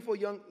 let a beautiful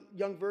young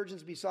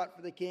virgins be sought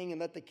for the king,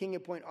 and let the king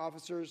appoint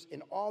officers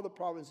in all the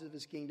provinces of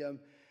his kingdom,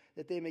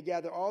 that they may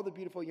gather all the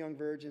beautiful young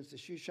virgins to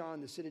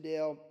Shushan, the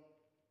citadel,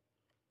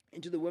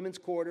 into the women's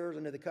quarters,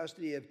 under the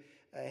custody of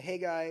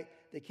Haggai,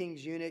 the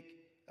king's eunuch,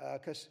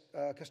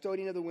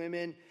 custodian of the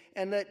women,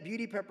 and let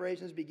beauty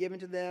preparations be given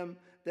to them.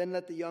 Then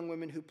let the young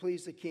women who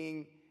please the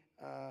king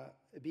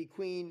be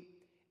queen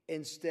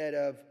instead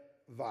of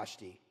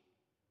Vashti.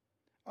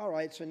 All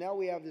right, so now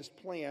we have this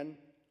plan.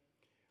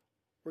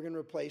 We're going to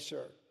replace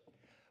her.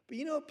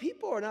 But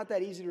people are not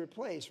that easy to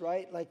replace,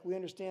 right? Like, we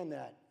understand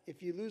that.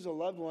 If you lose a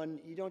loved one,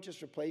 you don't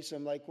just replace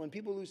them. Like, when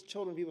people lose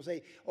children, people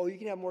say, oh, you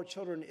can have more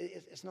children.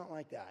 It's not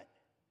like that.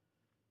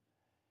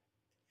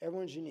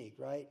 Everyone's unique,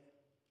 right?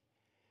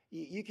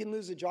 You can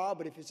lose a job,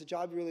 but if it's a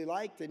job you really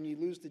like, then you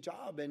lose the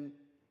job and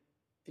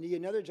you get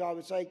another job.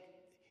 It's like,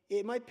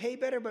 it might pay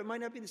better, but it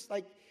might not be this.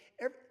 Like,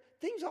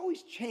 things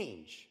always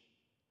change.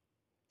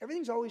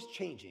 Everything's always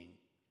changing.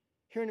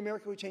 Here in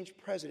America, we change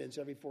presidents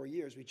every 4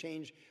 years. We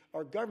change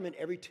our government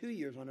every 2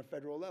 years on a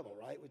federal level,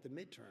 right, with the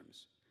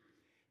midterms.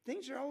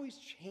 Things are always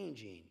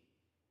changing.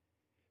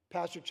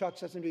 Pastor Chuck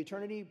sets into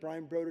eternity.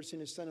 Brian Broderson,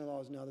 his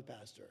son-in-law, is now the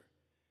pastor.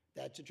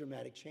 That's a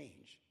dramatic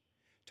change.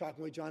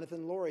 Talking with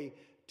Jonathan Laurie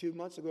 2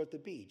 months ago at the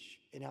beach,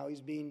 and how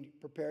he's being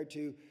prepared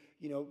to,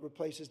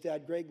 replace his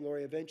dad, Greg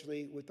Laurie,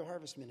 eventually with the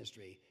Harvest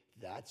Ministry.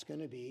 That's going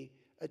to be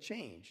a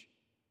change.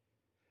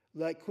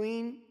 Let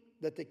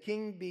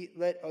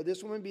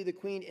this woman be the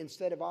queen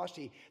instead of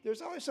Vashti.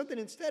 There's always something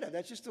instead of.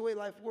 That's just the way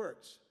life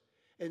works.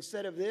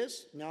 Instead of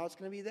this, now it's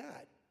going to be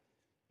that.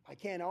 I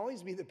can't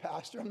always be the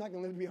pastor. I'm not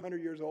going to live to be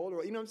 100 years old.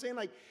 Or, you know what I'm saying?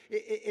 Like,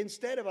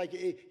 instead of, like,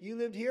 you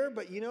lived here,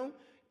 but,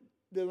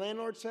 the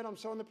landlord said, I'm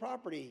selling the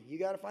property. You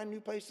got to find a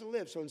new place to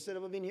live. So instead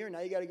of living here,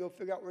 now you got to go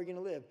figure out where you're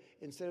going to live.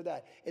 Instead of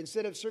that.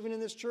 Instead of serving in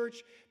this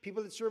church,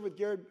 people that serve with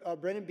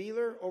Brennan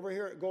Beeler over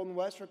here at Golden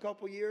West for a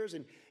couple years,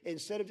 and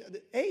instead of,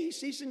 hey, he's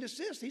cease and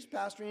desist. He's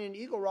pastoring in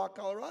Eagle Rock,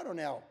 Colorado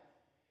now.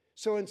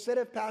 So instead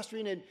of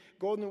pastoring in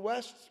Golden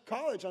West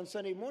College on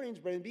Sunday mornings,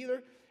 Brennan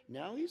Beeler,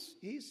 now he's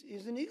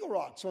in Eagle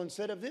Rock. So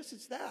instead of this,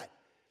 it's that.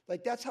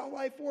 Like, that's how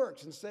life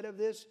works. Instead of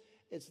this,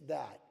 it's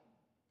that.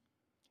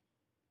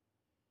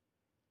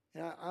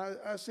 And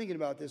I was thinking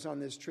about this on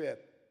this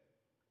trip.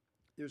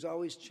 There's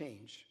always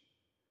change.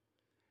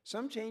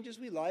 Some changes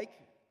we like.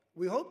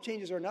 We hope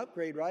changes are an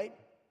upgrade, right?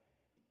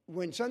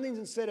 When something's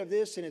instead of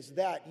this and it's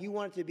that, you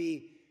want it to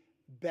be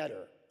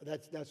better.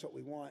 That's what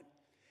we want.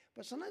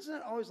 But sometimes it's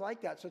not always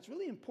like that. So it's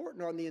really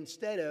important on the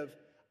instead of,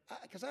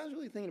 because I was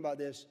really thinking about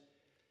this,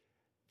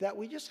 that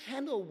we just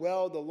handle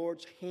well the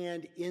Lord's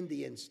hand in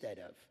the instead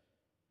of.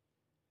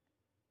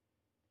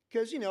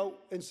 Because,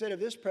 instead of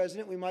this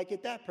president, we might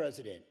get that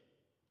president.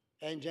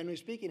 And generally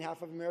speaking,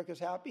 half of America is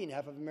happy and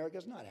half of America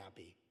is not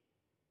happy.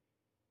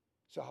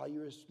 So how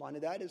you respond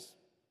to that is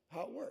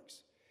how it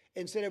works.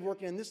 Instead of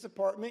working in this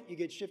department, you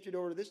get shifted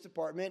over to this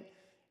department.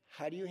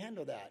 How do you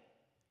handle that?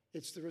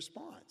 It's the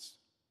response.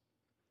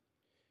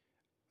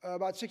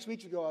 About 6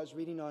 weeks ago, I was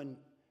reading on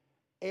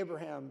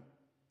Abraham.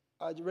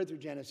 I read through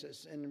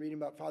Genesis and reading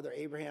about Father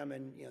Abraham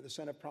and the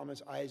son of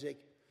promise, Isaac.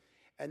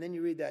 And then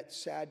you read that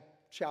sad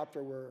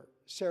chapter where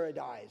Sarah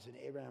dies and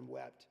Abraham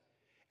wept.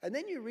 And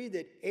then you read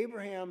that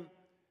Abraham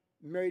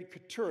married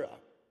Keturah.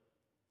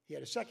 He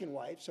had a second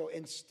wife.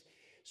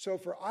 So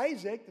for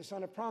Isaac, the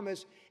son of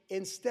promise,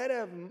 instead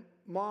of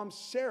mom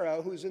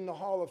Sarah, who's in the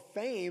Hall of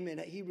Fame in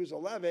Hebrews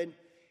 11,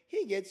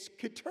 he gets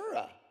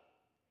Keturah.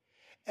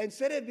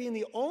 Instead of being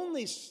the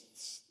only,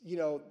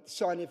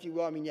 son, if you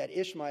will, you had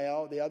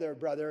Ishmael, the other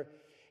brother.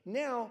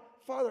 Now,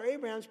 Father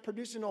Abraham's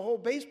producing a whole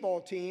baseball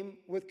team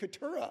with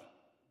Keturah.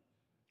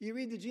 You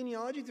read the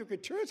genealogy through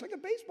Keturah, it's like a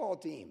baseball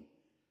team.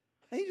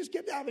 And he just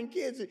kept having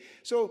kids.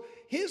 So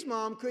his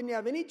mom couldn't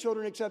have any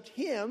children except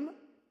him,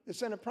 the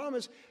son of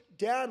promise.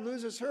 Dad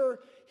loses her.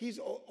 He's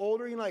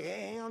older. He's like,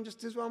 hey,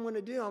 this is what I'm going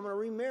to do. I'm going to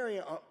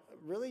remarry.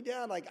 Really,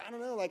 Dad? I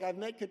don't know. I've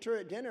met Keturah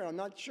at dinner. I'm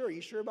not sure.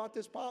 You sure about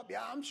this, Pop?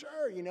 Yeah, I'm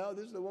sure.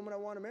 This is the woman I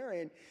want to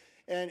marry.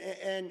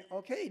 And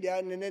okay,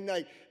 Dad. And then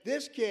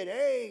this kid,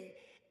 hey,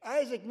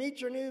 Isaac,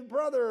 meet your new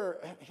brother.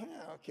 Yeah,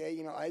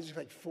 okay,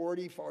 Isaac's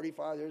 40,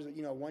 45. There's,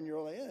 1 year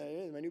old.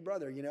 Yeah, my new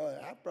brother,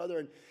 a half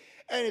brother.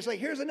 And it's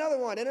here's another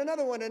one, and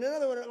another one, and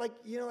another one.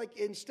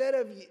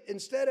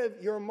 Instead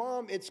of your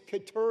mom, it's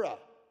Keturah.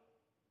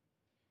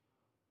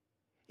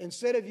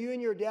 Instead of you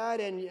and your dad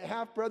and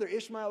half brother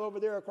Ishmael over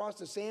there across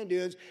the sand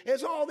dunes,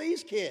 it's all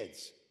these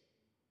kids.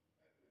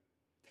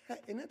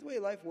 Isn't that the way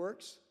life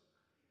works?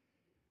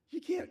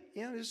 You can't,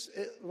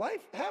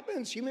 life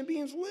happens. Human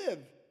beings live.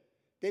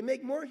 They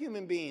make more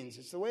human beings.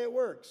 It's the way it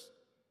works.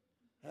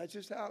 That's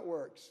just how it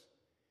works.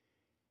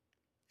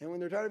 And when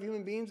they're tired of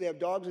human beings, they have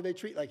dogs that they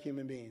treat like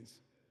human beings.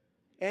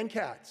 And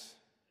cats.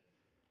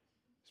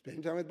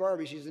 Spending time with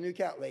Barbie, she's the new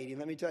cat lady. And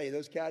let me tell you,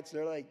 those cats,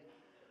 they're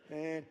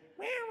and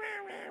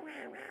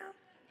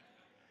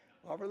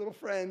all of her little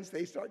friends,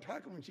 they start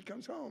talking when she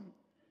comes home.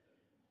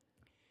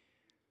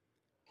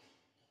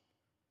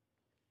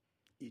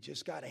 You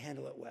just got to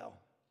handle it well.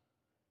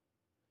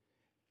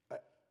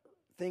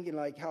 Thinking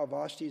how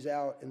Vashti's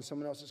out and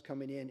someone else is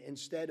coming in,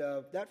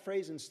 that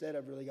phrase instead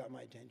of really got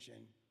my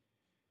attention.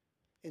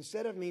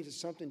 Instead of means it's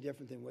something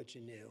different than what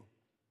you knew.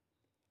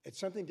 It's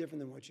something different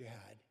than what you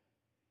had.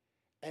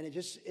 And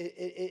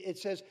it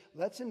says,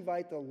 let's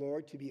invite the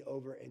Lord to be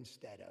over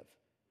instead of.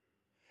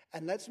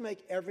 And let's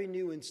make every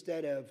new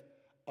instead of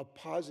a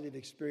positive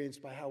experience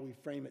by how we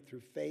frame it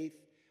through faith,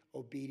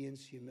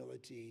 obedience,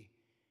 humility,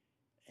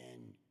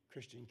 and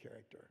Christian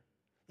character.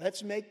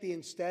 Let's make the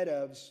instead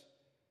ofs,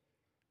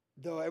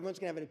 though everyone's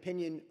going to have an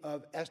opinion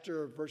of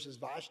Esther versus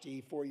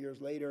Vashti 4 years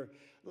later,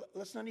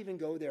 let's not even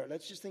go there.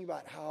 Let's just think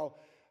about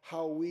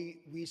how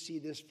we see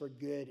this for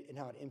good and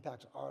how it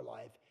impacts our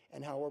life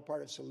and how we're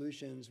part of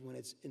solutions when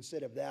it's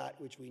instead of that,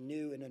 which we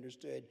knew and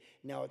understood.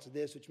 Now it's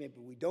this, which maybe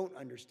we don't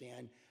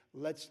understand.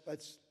 Let's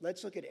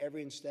look at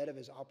every instead of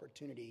as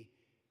opportunity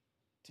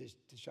to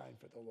shine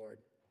for the Lord.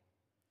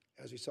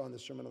 As we saw in the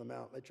Sermon on the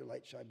Mount, let your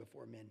light shine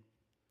before men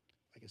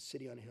like a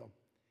city on a hill.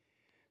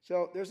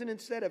 So there's an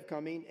instead of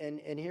coming,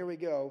 and here we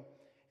go.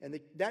 And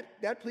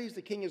that pleased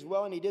the king as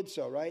well, and he did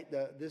so, right?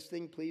 This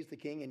thing pleased the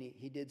king, and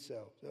he did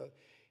so. So,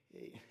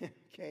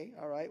 okay,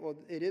 all right. Well,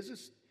 it is a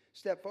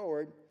step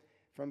forward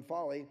from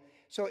folly.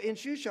 So in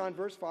Shushan,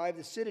 verse 5,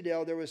 the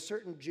citadel, there was a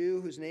certain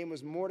Jew whose name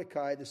was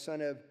Mordecai, the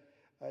son of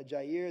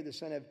Jair, the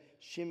son of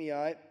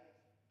Shimei,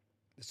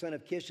 the son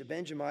of Kish, a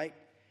Benjamite.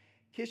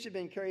 Kish had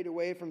been carried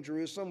away from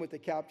Jerusalem with the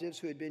captives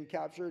who had been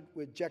captured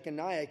with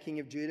Jeconiah, king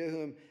of Judah,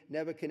 whom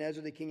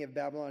Nebuchadnezzar, the king of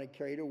Babylon, had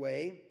carried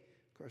away.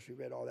 Of course, we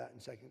read all that in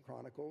 2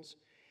 Chronicles.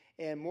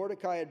 And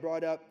Mordecai had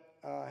brought up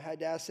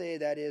Hadassah,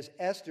 that is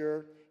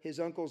Esther, his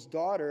uncle's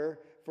daughter,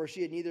 for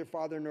she had neither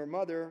father nor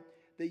mother.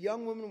 The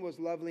young woman was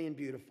lovely and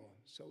beautiful.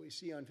 So we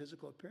see on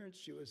physical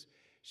appearance,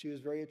 She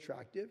was very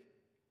attractive.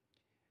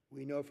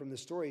 We know from the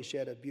story she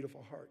had a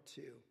beautiful heart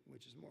too,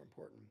 which is more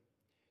important.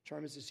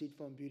 Charm is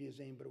deceitful and beauty is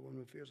vain, but a woman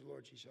who fears the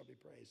Lord, she shall be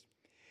praised.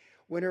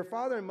 When her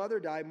father and mother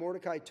died,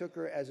 Mordecai took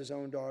her as his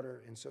own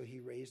daughter, and so he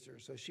raised her.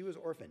 So she was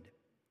orphaned,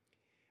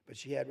 but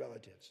she had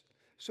relatives.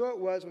 So it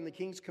was when the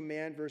king's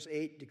command, verse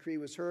 8, decree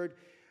was heard,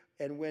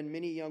 and when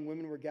many young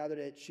women were gathered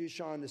at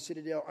Shushan, the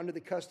citadel, under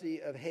the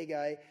custody of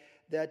Haggai,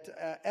 that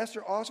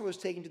Esther also was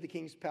taken to the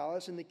king's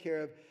palace in the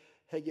care of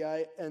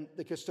Haggai and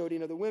the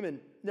custodian of the women.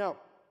 Now,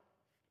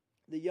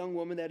 the young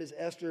woman, that is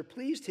Esther,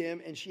 pleased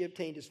him, and she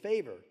obtained his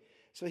favor.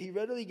 So he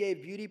readily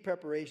gave beauty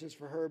preparations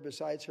for her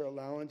besides her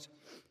allowance,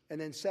 and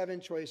then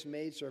 7 choice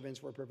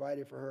maidservants were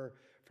provided for her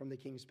from the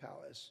king's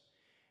palace.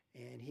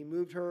 And he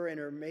moved her and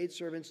her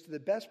maidservants to the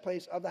best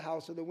place of the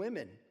house of the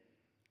women.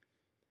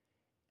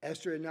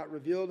 Esther had not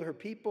revealed her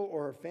people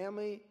or her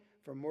family,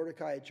 for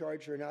Mordecai had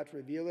charged her not to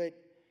reveal it.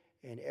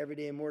 And every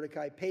day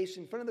Mordecai paced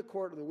in front of the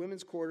court of the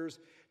women's quarters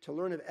to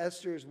learn of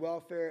Esther's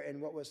welfare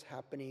and what was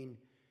happening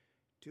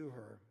to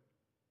her.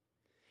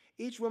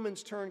 Each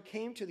woman's turn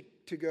came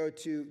to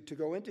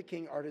go into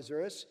King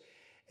Artaxerxes,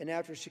 and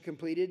after she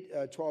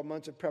completed 12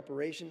 months of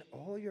preparation,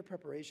 all your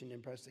preparation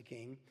impressed the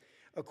king,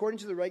 according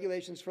to the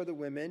regulations for the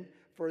women,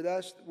 for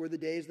thus were the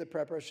days of the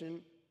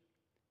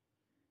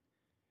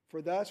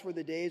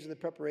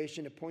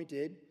preparation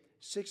appointed,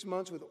 6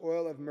 months with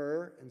oil of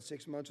myrrh, and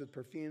 6 months with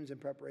perfumes and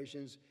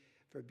preparations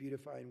for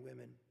beautifying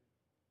women.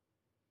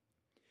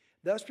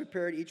 Thus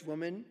prepared, each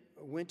woman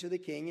went to the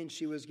king, and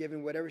she was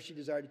given whatever she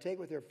desired to take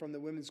with her from the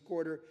women's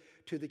quarter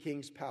to the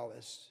king's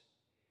palace.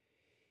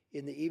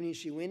 In the evening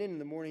she went in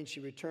the morning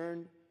she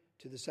returned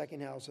to the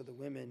second house of the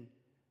women,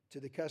 to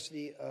the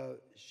custody of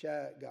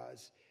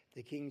Shaggaz,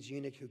 the king's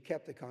eunuch who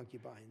kept the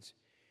concubines.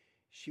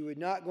 She would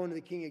not go into the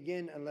king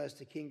again unless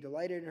the king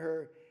delighted in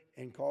her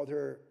and called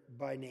her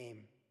by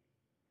name.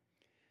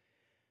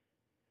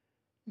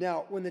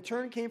 Now, when the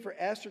turn came for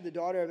Esther, the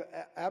daughter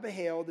of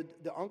Abihail,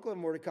 the uncle of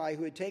Mordecai,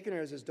 who had taken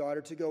her as his daughter,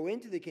 to go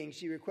into the king,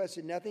 she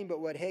requested nothing but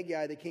what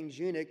Haggai, the king's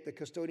eunuch, the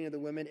custodian of the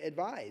women,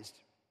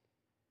 advised.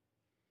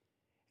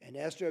 And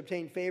Esther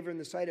obtained favor in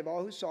the sight of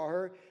all who saw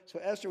her. So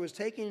Esther was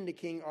taken into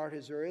King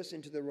Artaxerxes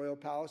into the royal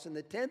palace in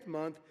the 10th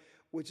month,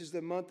 which is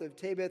the month of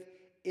Tebeth,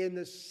 in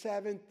the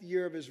 7th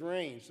year of his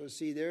reign. So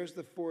see, there's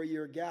the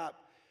 4-year gap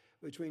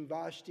between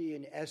Vashti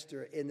and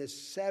Esther, in the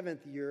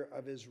 7th year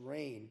of his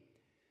reign.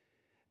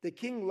 The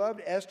king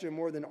loved Esther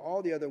more than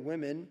all the other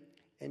women,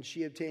 and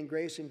she obtained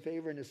grace and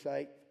favor in his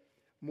sight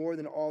more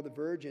than all the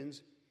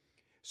virgins.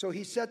 So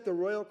he set the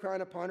royal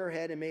crown upon her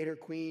head and made her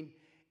queen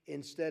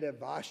instead of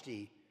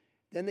Vashti.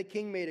 Then the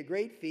king made a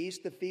great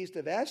feast, the feast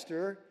of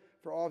Esther,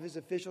 for all of his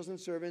officials and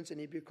servants, and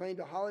he proclaimed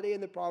a holiday in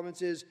the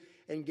provinces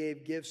and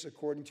gave gifts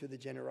according to the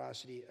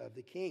generosity of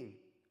the king.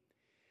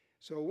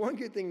 So one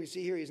good thing we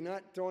see here, he's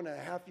not throwing a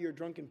half-year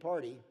drunken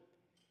party.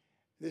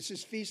 This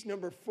is feast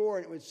number 4,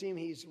 and it would seem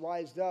he's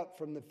wised up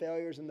from the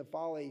failures and the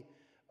folly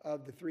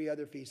of the 3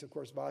 other feasts. Of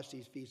course,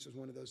 Vashti's feast was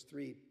one of those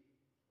 3.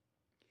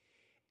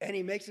 And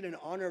he makes it in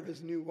honor of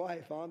his new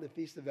wife, the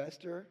Feast of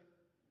Esther.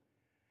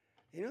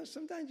 You know,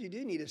 sometimes you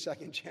do need a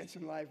second chance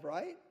in life,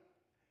 right?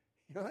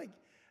 You know, like,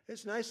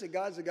 it's nice that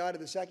God's the God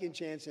of the second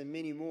chance and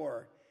many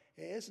more.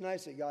 It's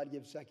nice that God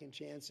gives second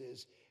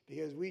chances,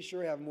 because we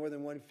sure have more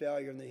than one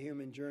failure in the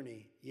human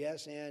journey.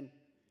 Yes, and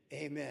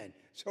amen.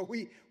 So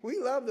we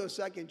love those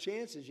second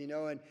chances, you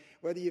know, and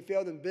whether you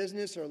failed in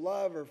business or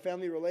love or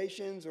family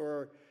relations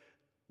or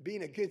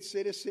being a good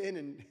citizen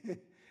and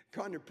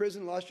gone to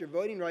prison, lost your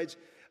voting rights,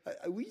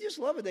 we just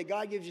love it that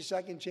God gives you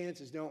second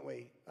chances, don't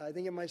we? I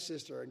think of my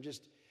sister, and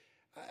just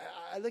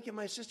I look at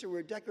my sister. We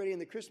were decorating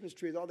the Christmas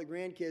tree with all the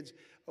grandkids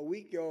a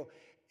week ago,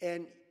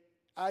 and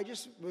I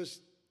just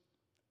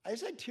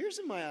had tears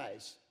in my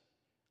eyes.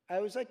 I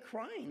was like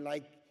crying,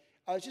 like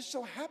I was just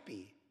so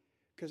happy,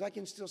 because I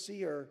can still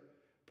see her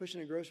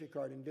pushing a grocery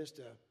cart in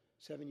Vista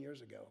 7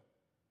 years ago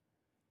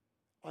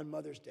on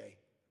Mother's Day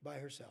by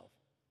herself.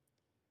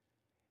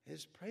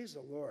 Just praise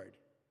the Lord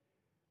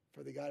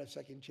for the God of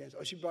second chance.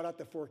 Oh, she brought out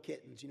the 4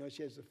 kittens. You know,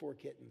 she has the 4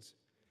 kittens.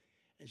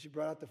 And she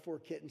brought out the 4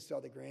 kittens to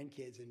all the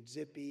grandkids, and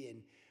Zippy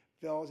and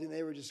Bells, and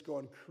they were just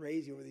going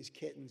crazy over these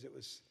kittens.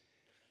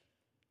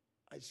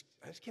 I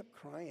just kept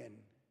crying.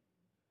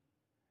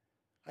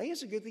 I think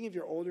it's a good thing if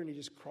you're older and you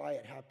just cry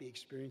at happy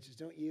experiences,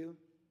 don't you?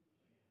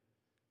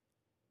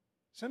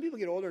 Some people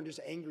get older and just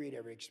angry at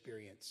every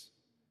experience.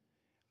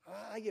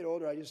 I get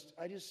older, I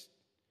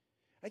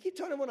keep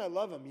telling everyone I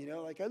love them, you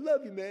know, like, I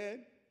love you,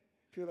 man.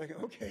 People are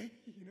like, okay,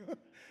 you know.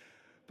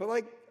 But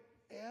like,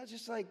 yeah, it's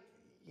just like,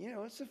 you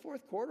know, it's the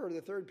 4th quarter or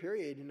the 3rd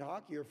period in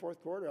hockey, or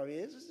 4th quarter. I mean,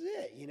 this is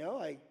it, you know,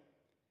 like,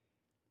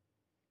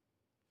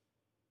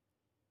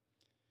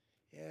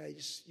 yeah,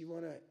 you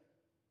want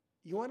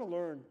to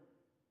learn.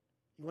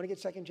 You want to get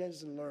second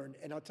chances and learn.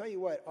 And I'll tell you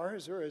what,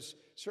 Artaxerxes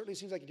certainly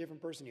seems like a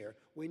different person here.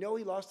 We know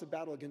he lost the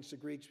battle against the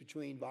Greeks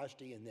between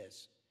Vashti and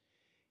this.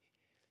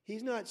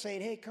 He's not saying,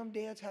 hey, come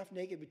dance half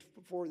naked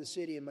before the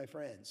city and my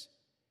friends.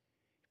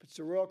 He puts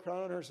the royal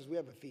crown on her and says, we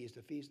have the feast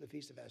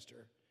of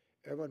Esther.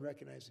 Everyone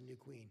recognized the new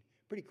queen.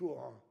 Pretty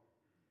cool,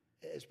 huh?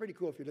 It's pretty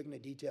cool if you're looking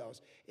at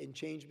details and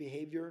change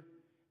behavior.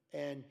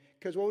 And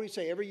because what we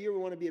say, every year we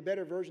want to be a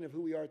better version of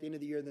who we are at the end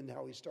of the year than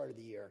how we started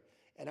the year.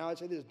 And I would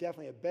say there's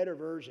definitely a better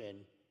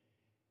version.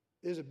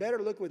 There's a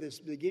better look with this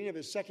beginning of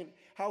his second,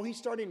 how he's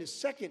starting his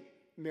second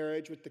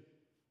marriage with the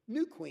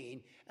new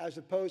queen, as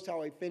opposed to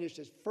how he finished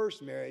his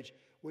first marriage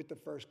with the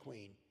first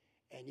queen.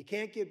 And you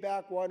can't get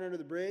back water under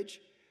the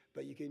bridge,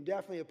 but you can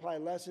definitely apply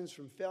lessons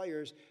from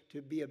failures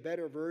to be a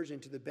better version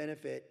to the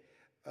benefit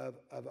of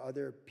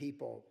other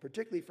people,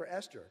 particularly for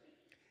Esther.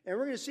 And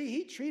we're going to see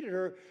he treated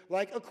her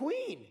like a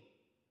queen.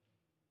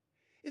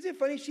 Isn't it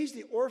funny? She's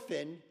the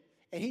orphan,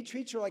 and he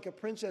treats her like a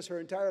princess her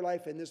entire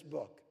life in this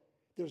book.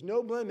 There's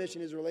no blemish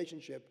in his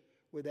relationship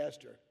with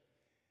Esther.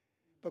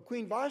 But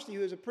Queen Vashti,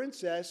 who is a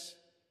princess,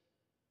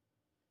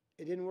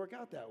 it didn't work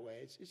out that way.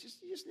 It's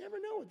just, you just never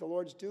know what the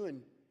Lord's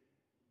doing.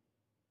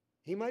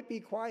 He might be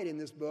quiet in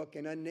this book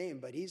and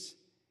unnamed, but he's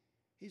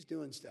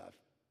doing stuff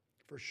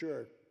for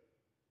sure.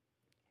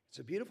 It's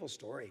a beautiful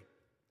story.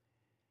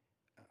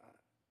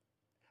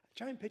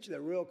 Try and picture the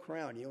royal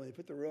crown. When they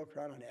put the royal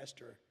crown on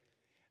Esther,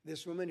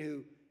 this woman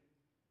who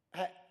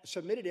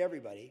submitted to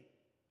everybody.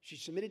 She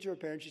submitted to her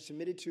parents. She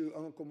submitted to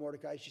Uncle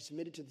Mordecai. She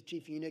submitted to the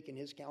chief eunuch and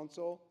his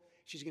council.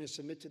 She's going to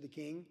submit to the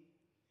king.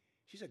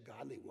 She's a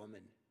godly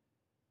woman.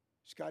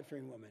 She's a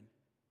God-fearing woman.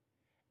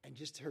 And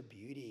just her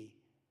beauty,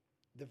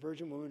 the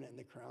virgin woman and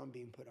the crown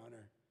being put on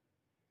her.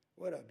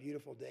 What a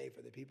beautiful day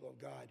for the people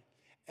of God.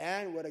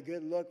 And what a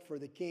good look for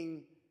the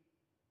king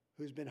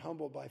who's been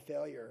humbled by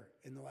failure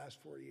in the last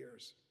 4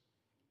 years.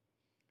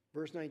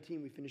 Verse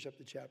 19, we finish up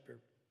the chapter.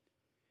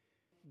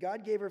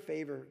 God gave her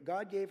favor.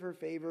 God gave her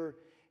favor,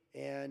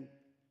 and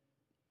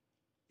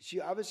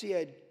she obviously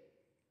had,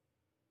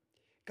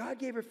 God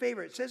gave her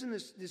favor. It says in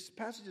this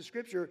passage of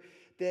Scripture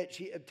that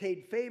she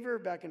obtained favor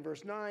back in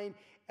verse 9,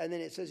 and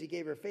then it says he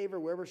gave her favor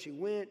wherever she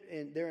went,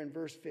 and there in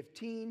verse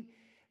 15.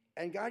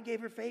 And God gave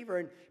her favor.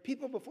 And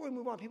people, before we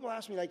move on, people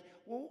ask me, like,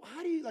 well,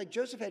 how do you, like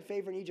Joseph had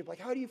favor in Egypt, like,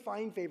 how do you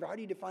find favor? How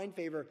do you define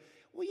favor?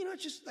 Well,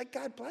 it's just like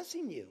God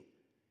blessing you.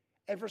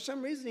 And for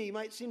some reason, he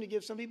might seem to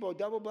give some people a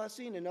double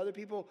blessing and other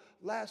people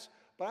less.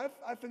 But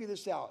I figured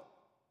this out.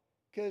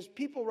 Because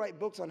people write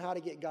books on how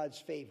to get God's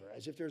favor,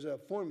 as if there's a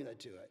formula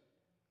to it.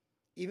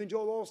 Even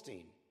Joel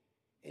Osteen,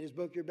 in his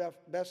book, Your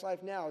Best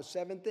Life Now,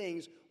 7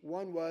 things.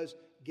 One was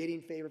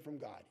getting favor from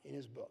God in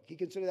his book. He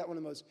considered that one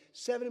of the most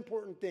 7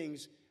 important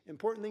things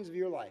of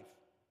your life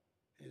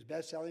in his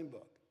best-selling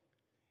book.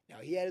 Now,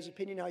 he had his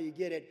opinion how you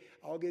get it.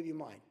 I'll give you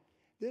mine.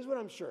 This is what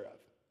I'm sure of.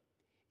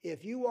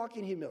 If you walk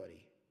in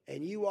humility,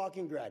 and you walk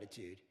in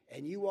gratitude,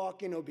 and you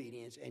walk in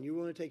obedience, and you're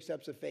willing to take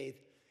steps of faith,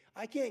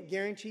 I can't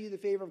guarantee you the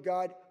favor of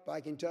God, but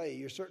I can tell you,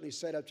 you're certainly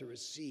set up to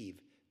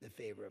receive the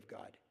favor of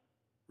God.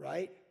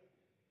 Right?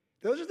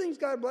 Those are things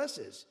God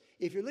blesses.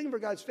 If you're looking for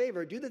God's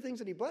favor, do the things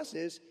that he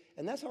blesses,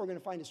 and that's how we're going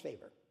to find his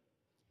favor.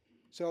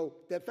 So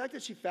the fact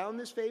that she found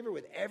this favor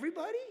with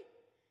everybody,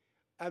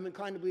 I'm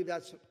inclined to believe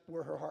that's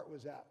where her heart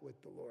was at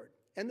with the Lord.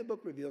 And the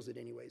book reveals it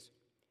anyways.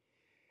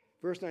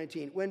 Verse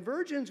 19, when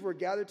virgins were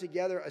gathered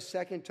together a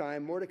second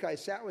time, Mordecai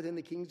sat within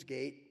the king's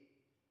gate.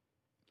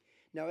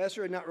 Now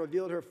Esther had not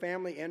revealed her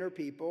family and her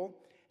people,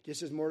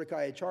 just as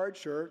Mordecai had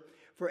charged her.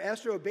 For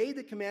Esther obeyed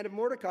the command of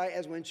Mordecai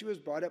as when she was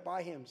brought up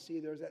by him. See,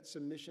 there's that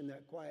submission,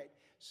 that quiet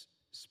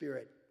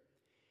spirit.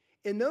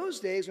 In those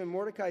days, when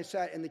Mordecai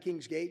sat in the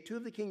king's gate, 2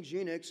 of the king's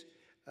eunuchs,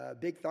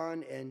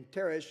 Bigthan and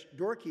Teresh,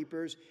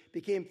 doorkeepers,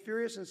 became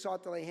furious and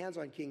sought to lay hands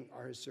on King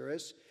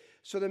Ahasuerus.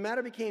 So the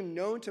matter became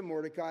known to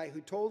Mordecai,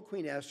 who told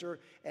Queen Esther,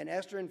 and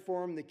Esther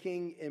informed the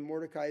king in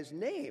Mordecai's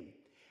name.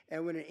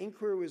 And when an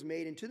inquiry was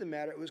made into the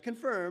matter, it was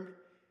confirmed,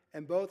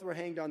 and both were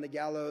hanged on the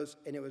gallows,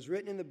 and it was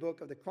written in the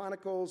book of the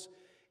Chronicles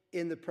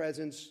in the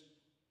presence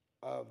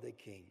of the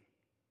king.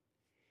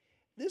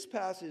 This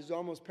passage is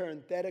almost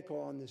parenthetical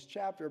on this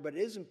chapter, but it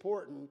is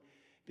important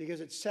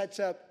because it sets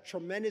up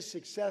tremendous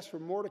success for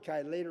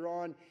Mordecai later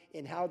on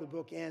in how the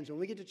book ends. When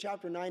we get to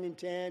chapter 9 and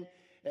 10,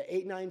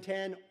 8, 9,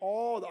 10,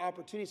 all the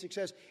opportunity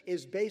success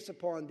is based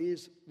upon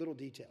these little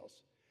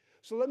details.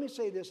 So let me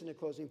say this in a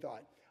closing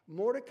thought.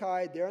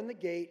 Mordecai, there on the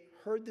gate,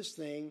 heard this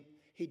thing.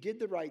 He did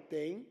the right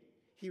thing.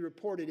 He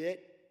reported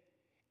it,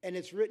 and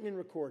it's written and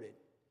recorded.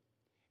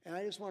 And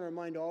I just want to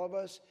remind all of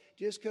us,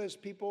 just because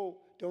people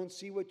don't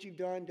see what you've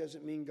done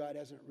doesn't mean God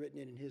hasn't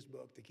written it in his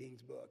book, the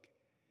King's book.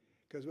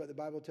 Because what the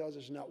Bible tells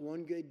us is not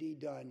one good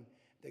deed done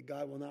that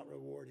God will not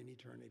reward in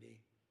eternity.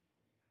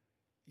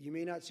 You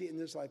may not see it in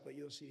this life, but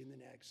you'll see it in the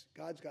next.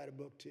 God's got a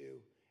book too,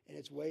 and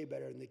it's way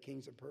better than the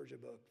Kings of Persia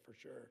book for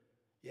sure.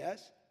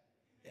 Yes?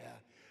 Yeah.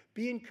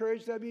 Be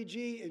encouraged,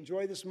 WG.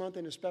 Enjoy this month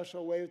in a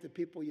special way with the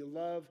people you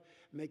love.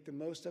 Make the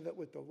most of it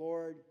with the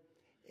Lord.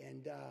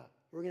 And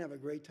we're going to have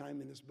a great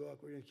time in this book.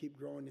 We're going to keep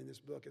growing in this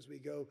book as we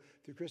go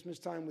through Christmas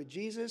time with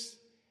Jesus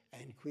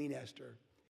and Queen Esther.